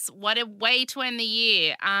 Yes, what a way to end the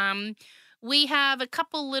year. We have a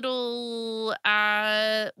couple little,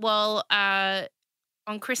 on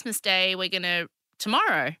Christmas Day, we're going to,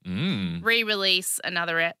 tomorrow, re-release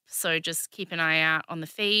another ep. So just keep an eye out on the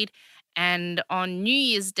feed. And on New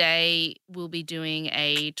Year's Day, we'll be doing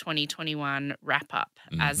a 2021 wrap-up,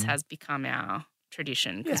 as has become our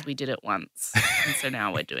tradition, because we did it once. And so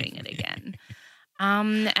now we're doing it again.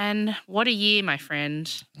 And what a year, my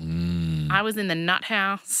friend. I was in the nut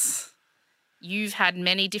house. You've had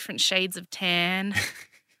many different shades of tan.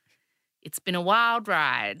 It's been a wild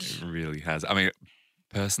ride. It really has. I mean,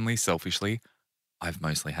 personally, selfishly, I've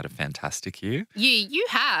mostly had a fantastic year. You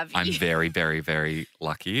have. I'm very, very, very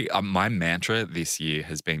lucky. My mantra this year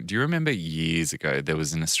has been, do you remember years ago there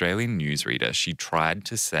was an Australian newsreader, she tried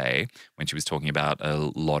to say, when she was talking about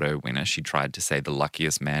a lotto winner, she tried to say the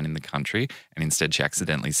luckiest man in the country, and instead she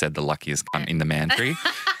accidentally said the luckiest cunt in the mantry.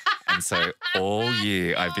 And so all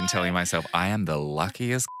year I've been telling myself I am the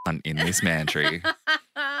luckiest cunt in this mantry.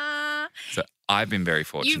 So I've been very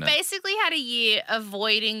fortunate. You basically had a year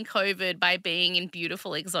avoiding COVID by being in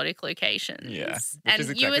beautiful exotic locations. Yeah.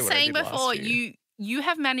 And you were saying before, you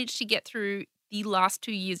have managed to get through the last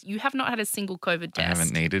 2 years. You have not had a single COVID test. I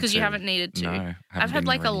haven't needed to. Because you haven't needed to. No. I've had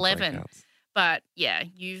like 11. But yeah,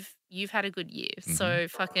 you've had a good year. So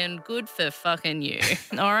fucking good for fucking you.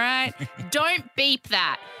 All right? Don't beep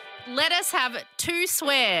that. Let us have 2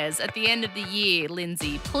 swears at the end of the year,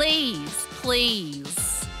 Lindsay. Please, please.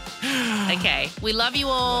 Okay, we love you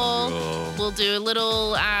all. We'll do a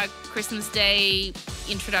little Christmas Day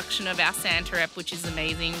introduction of our Santa ep, which is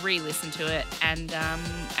amazing. Re-listen to it, and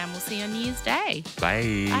we'll see you on New Year's Day.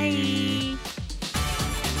 Bye. Bye.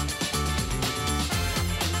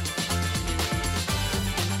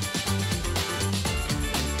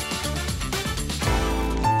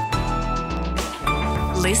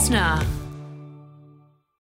 Listener.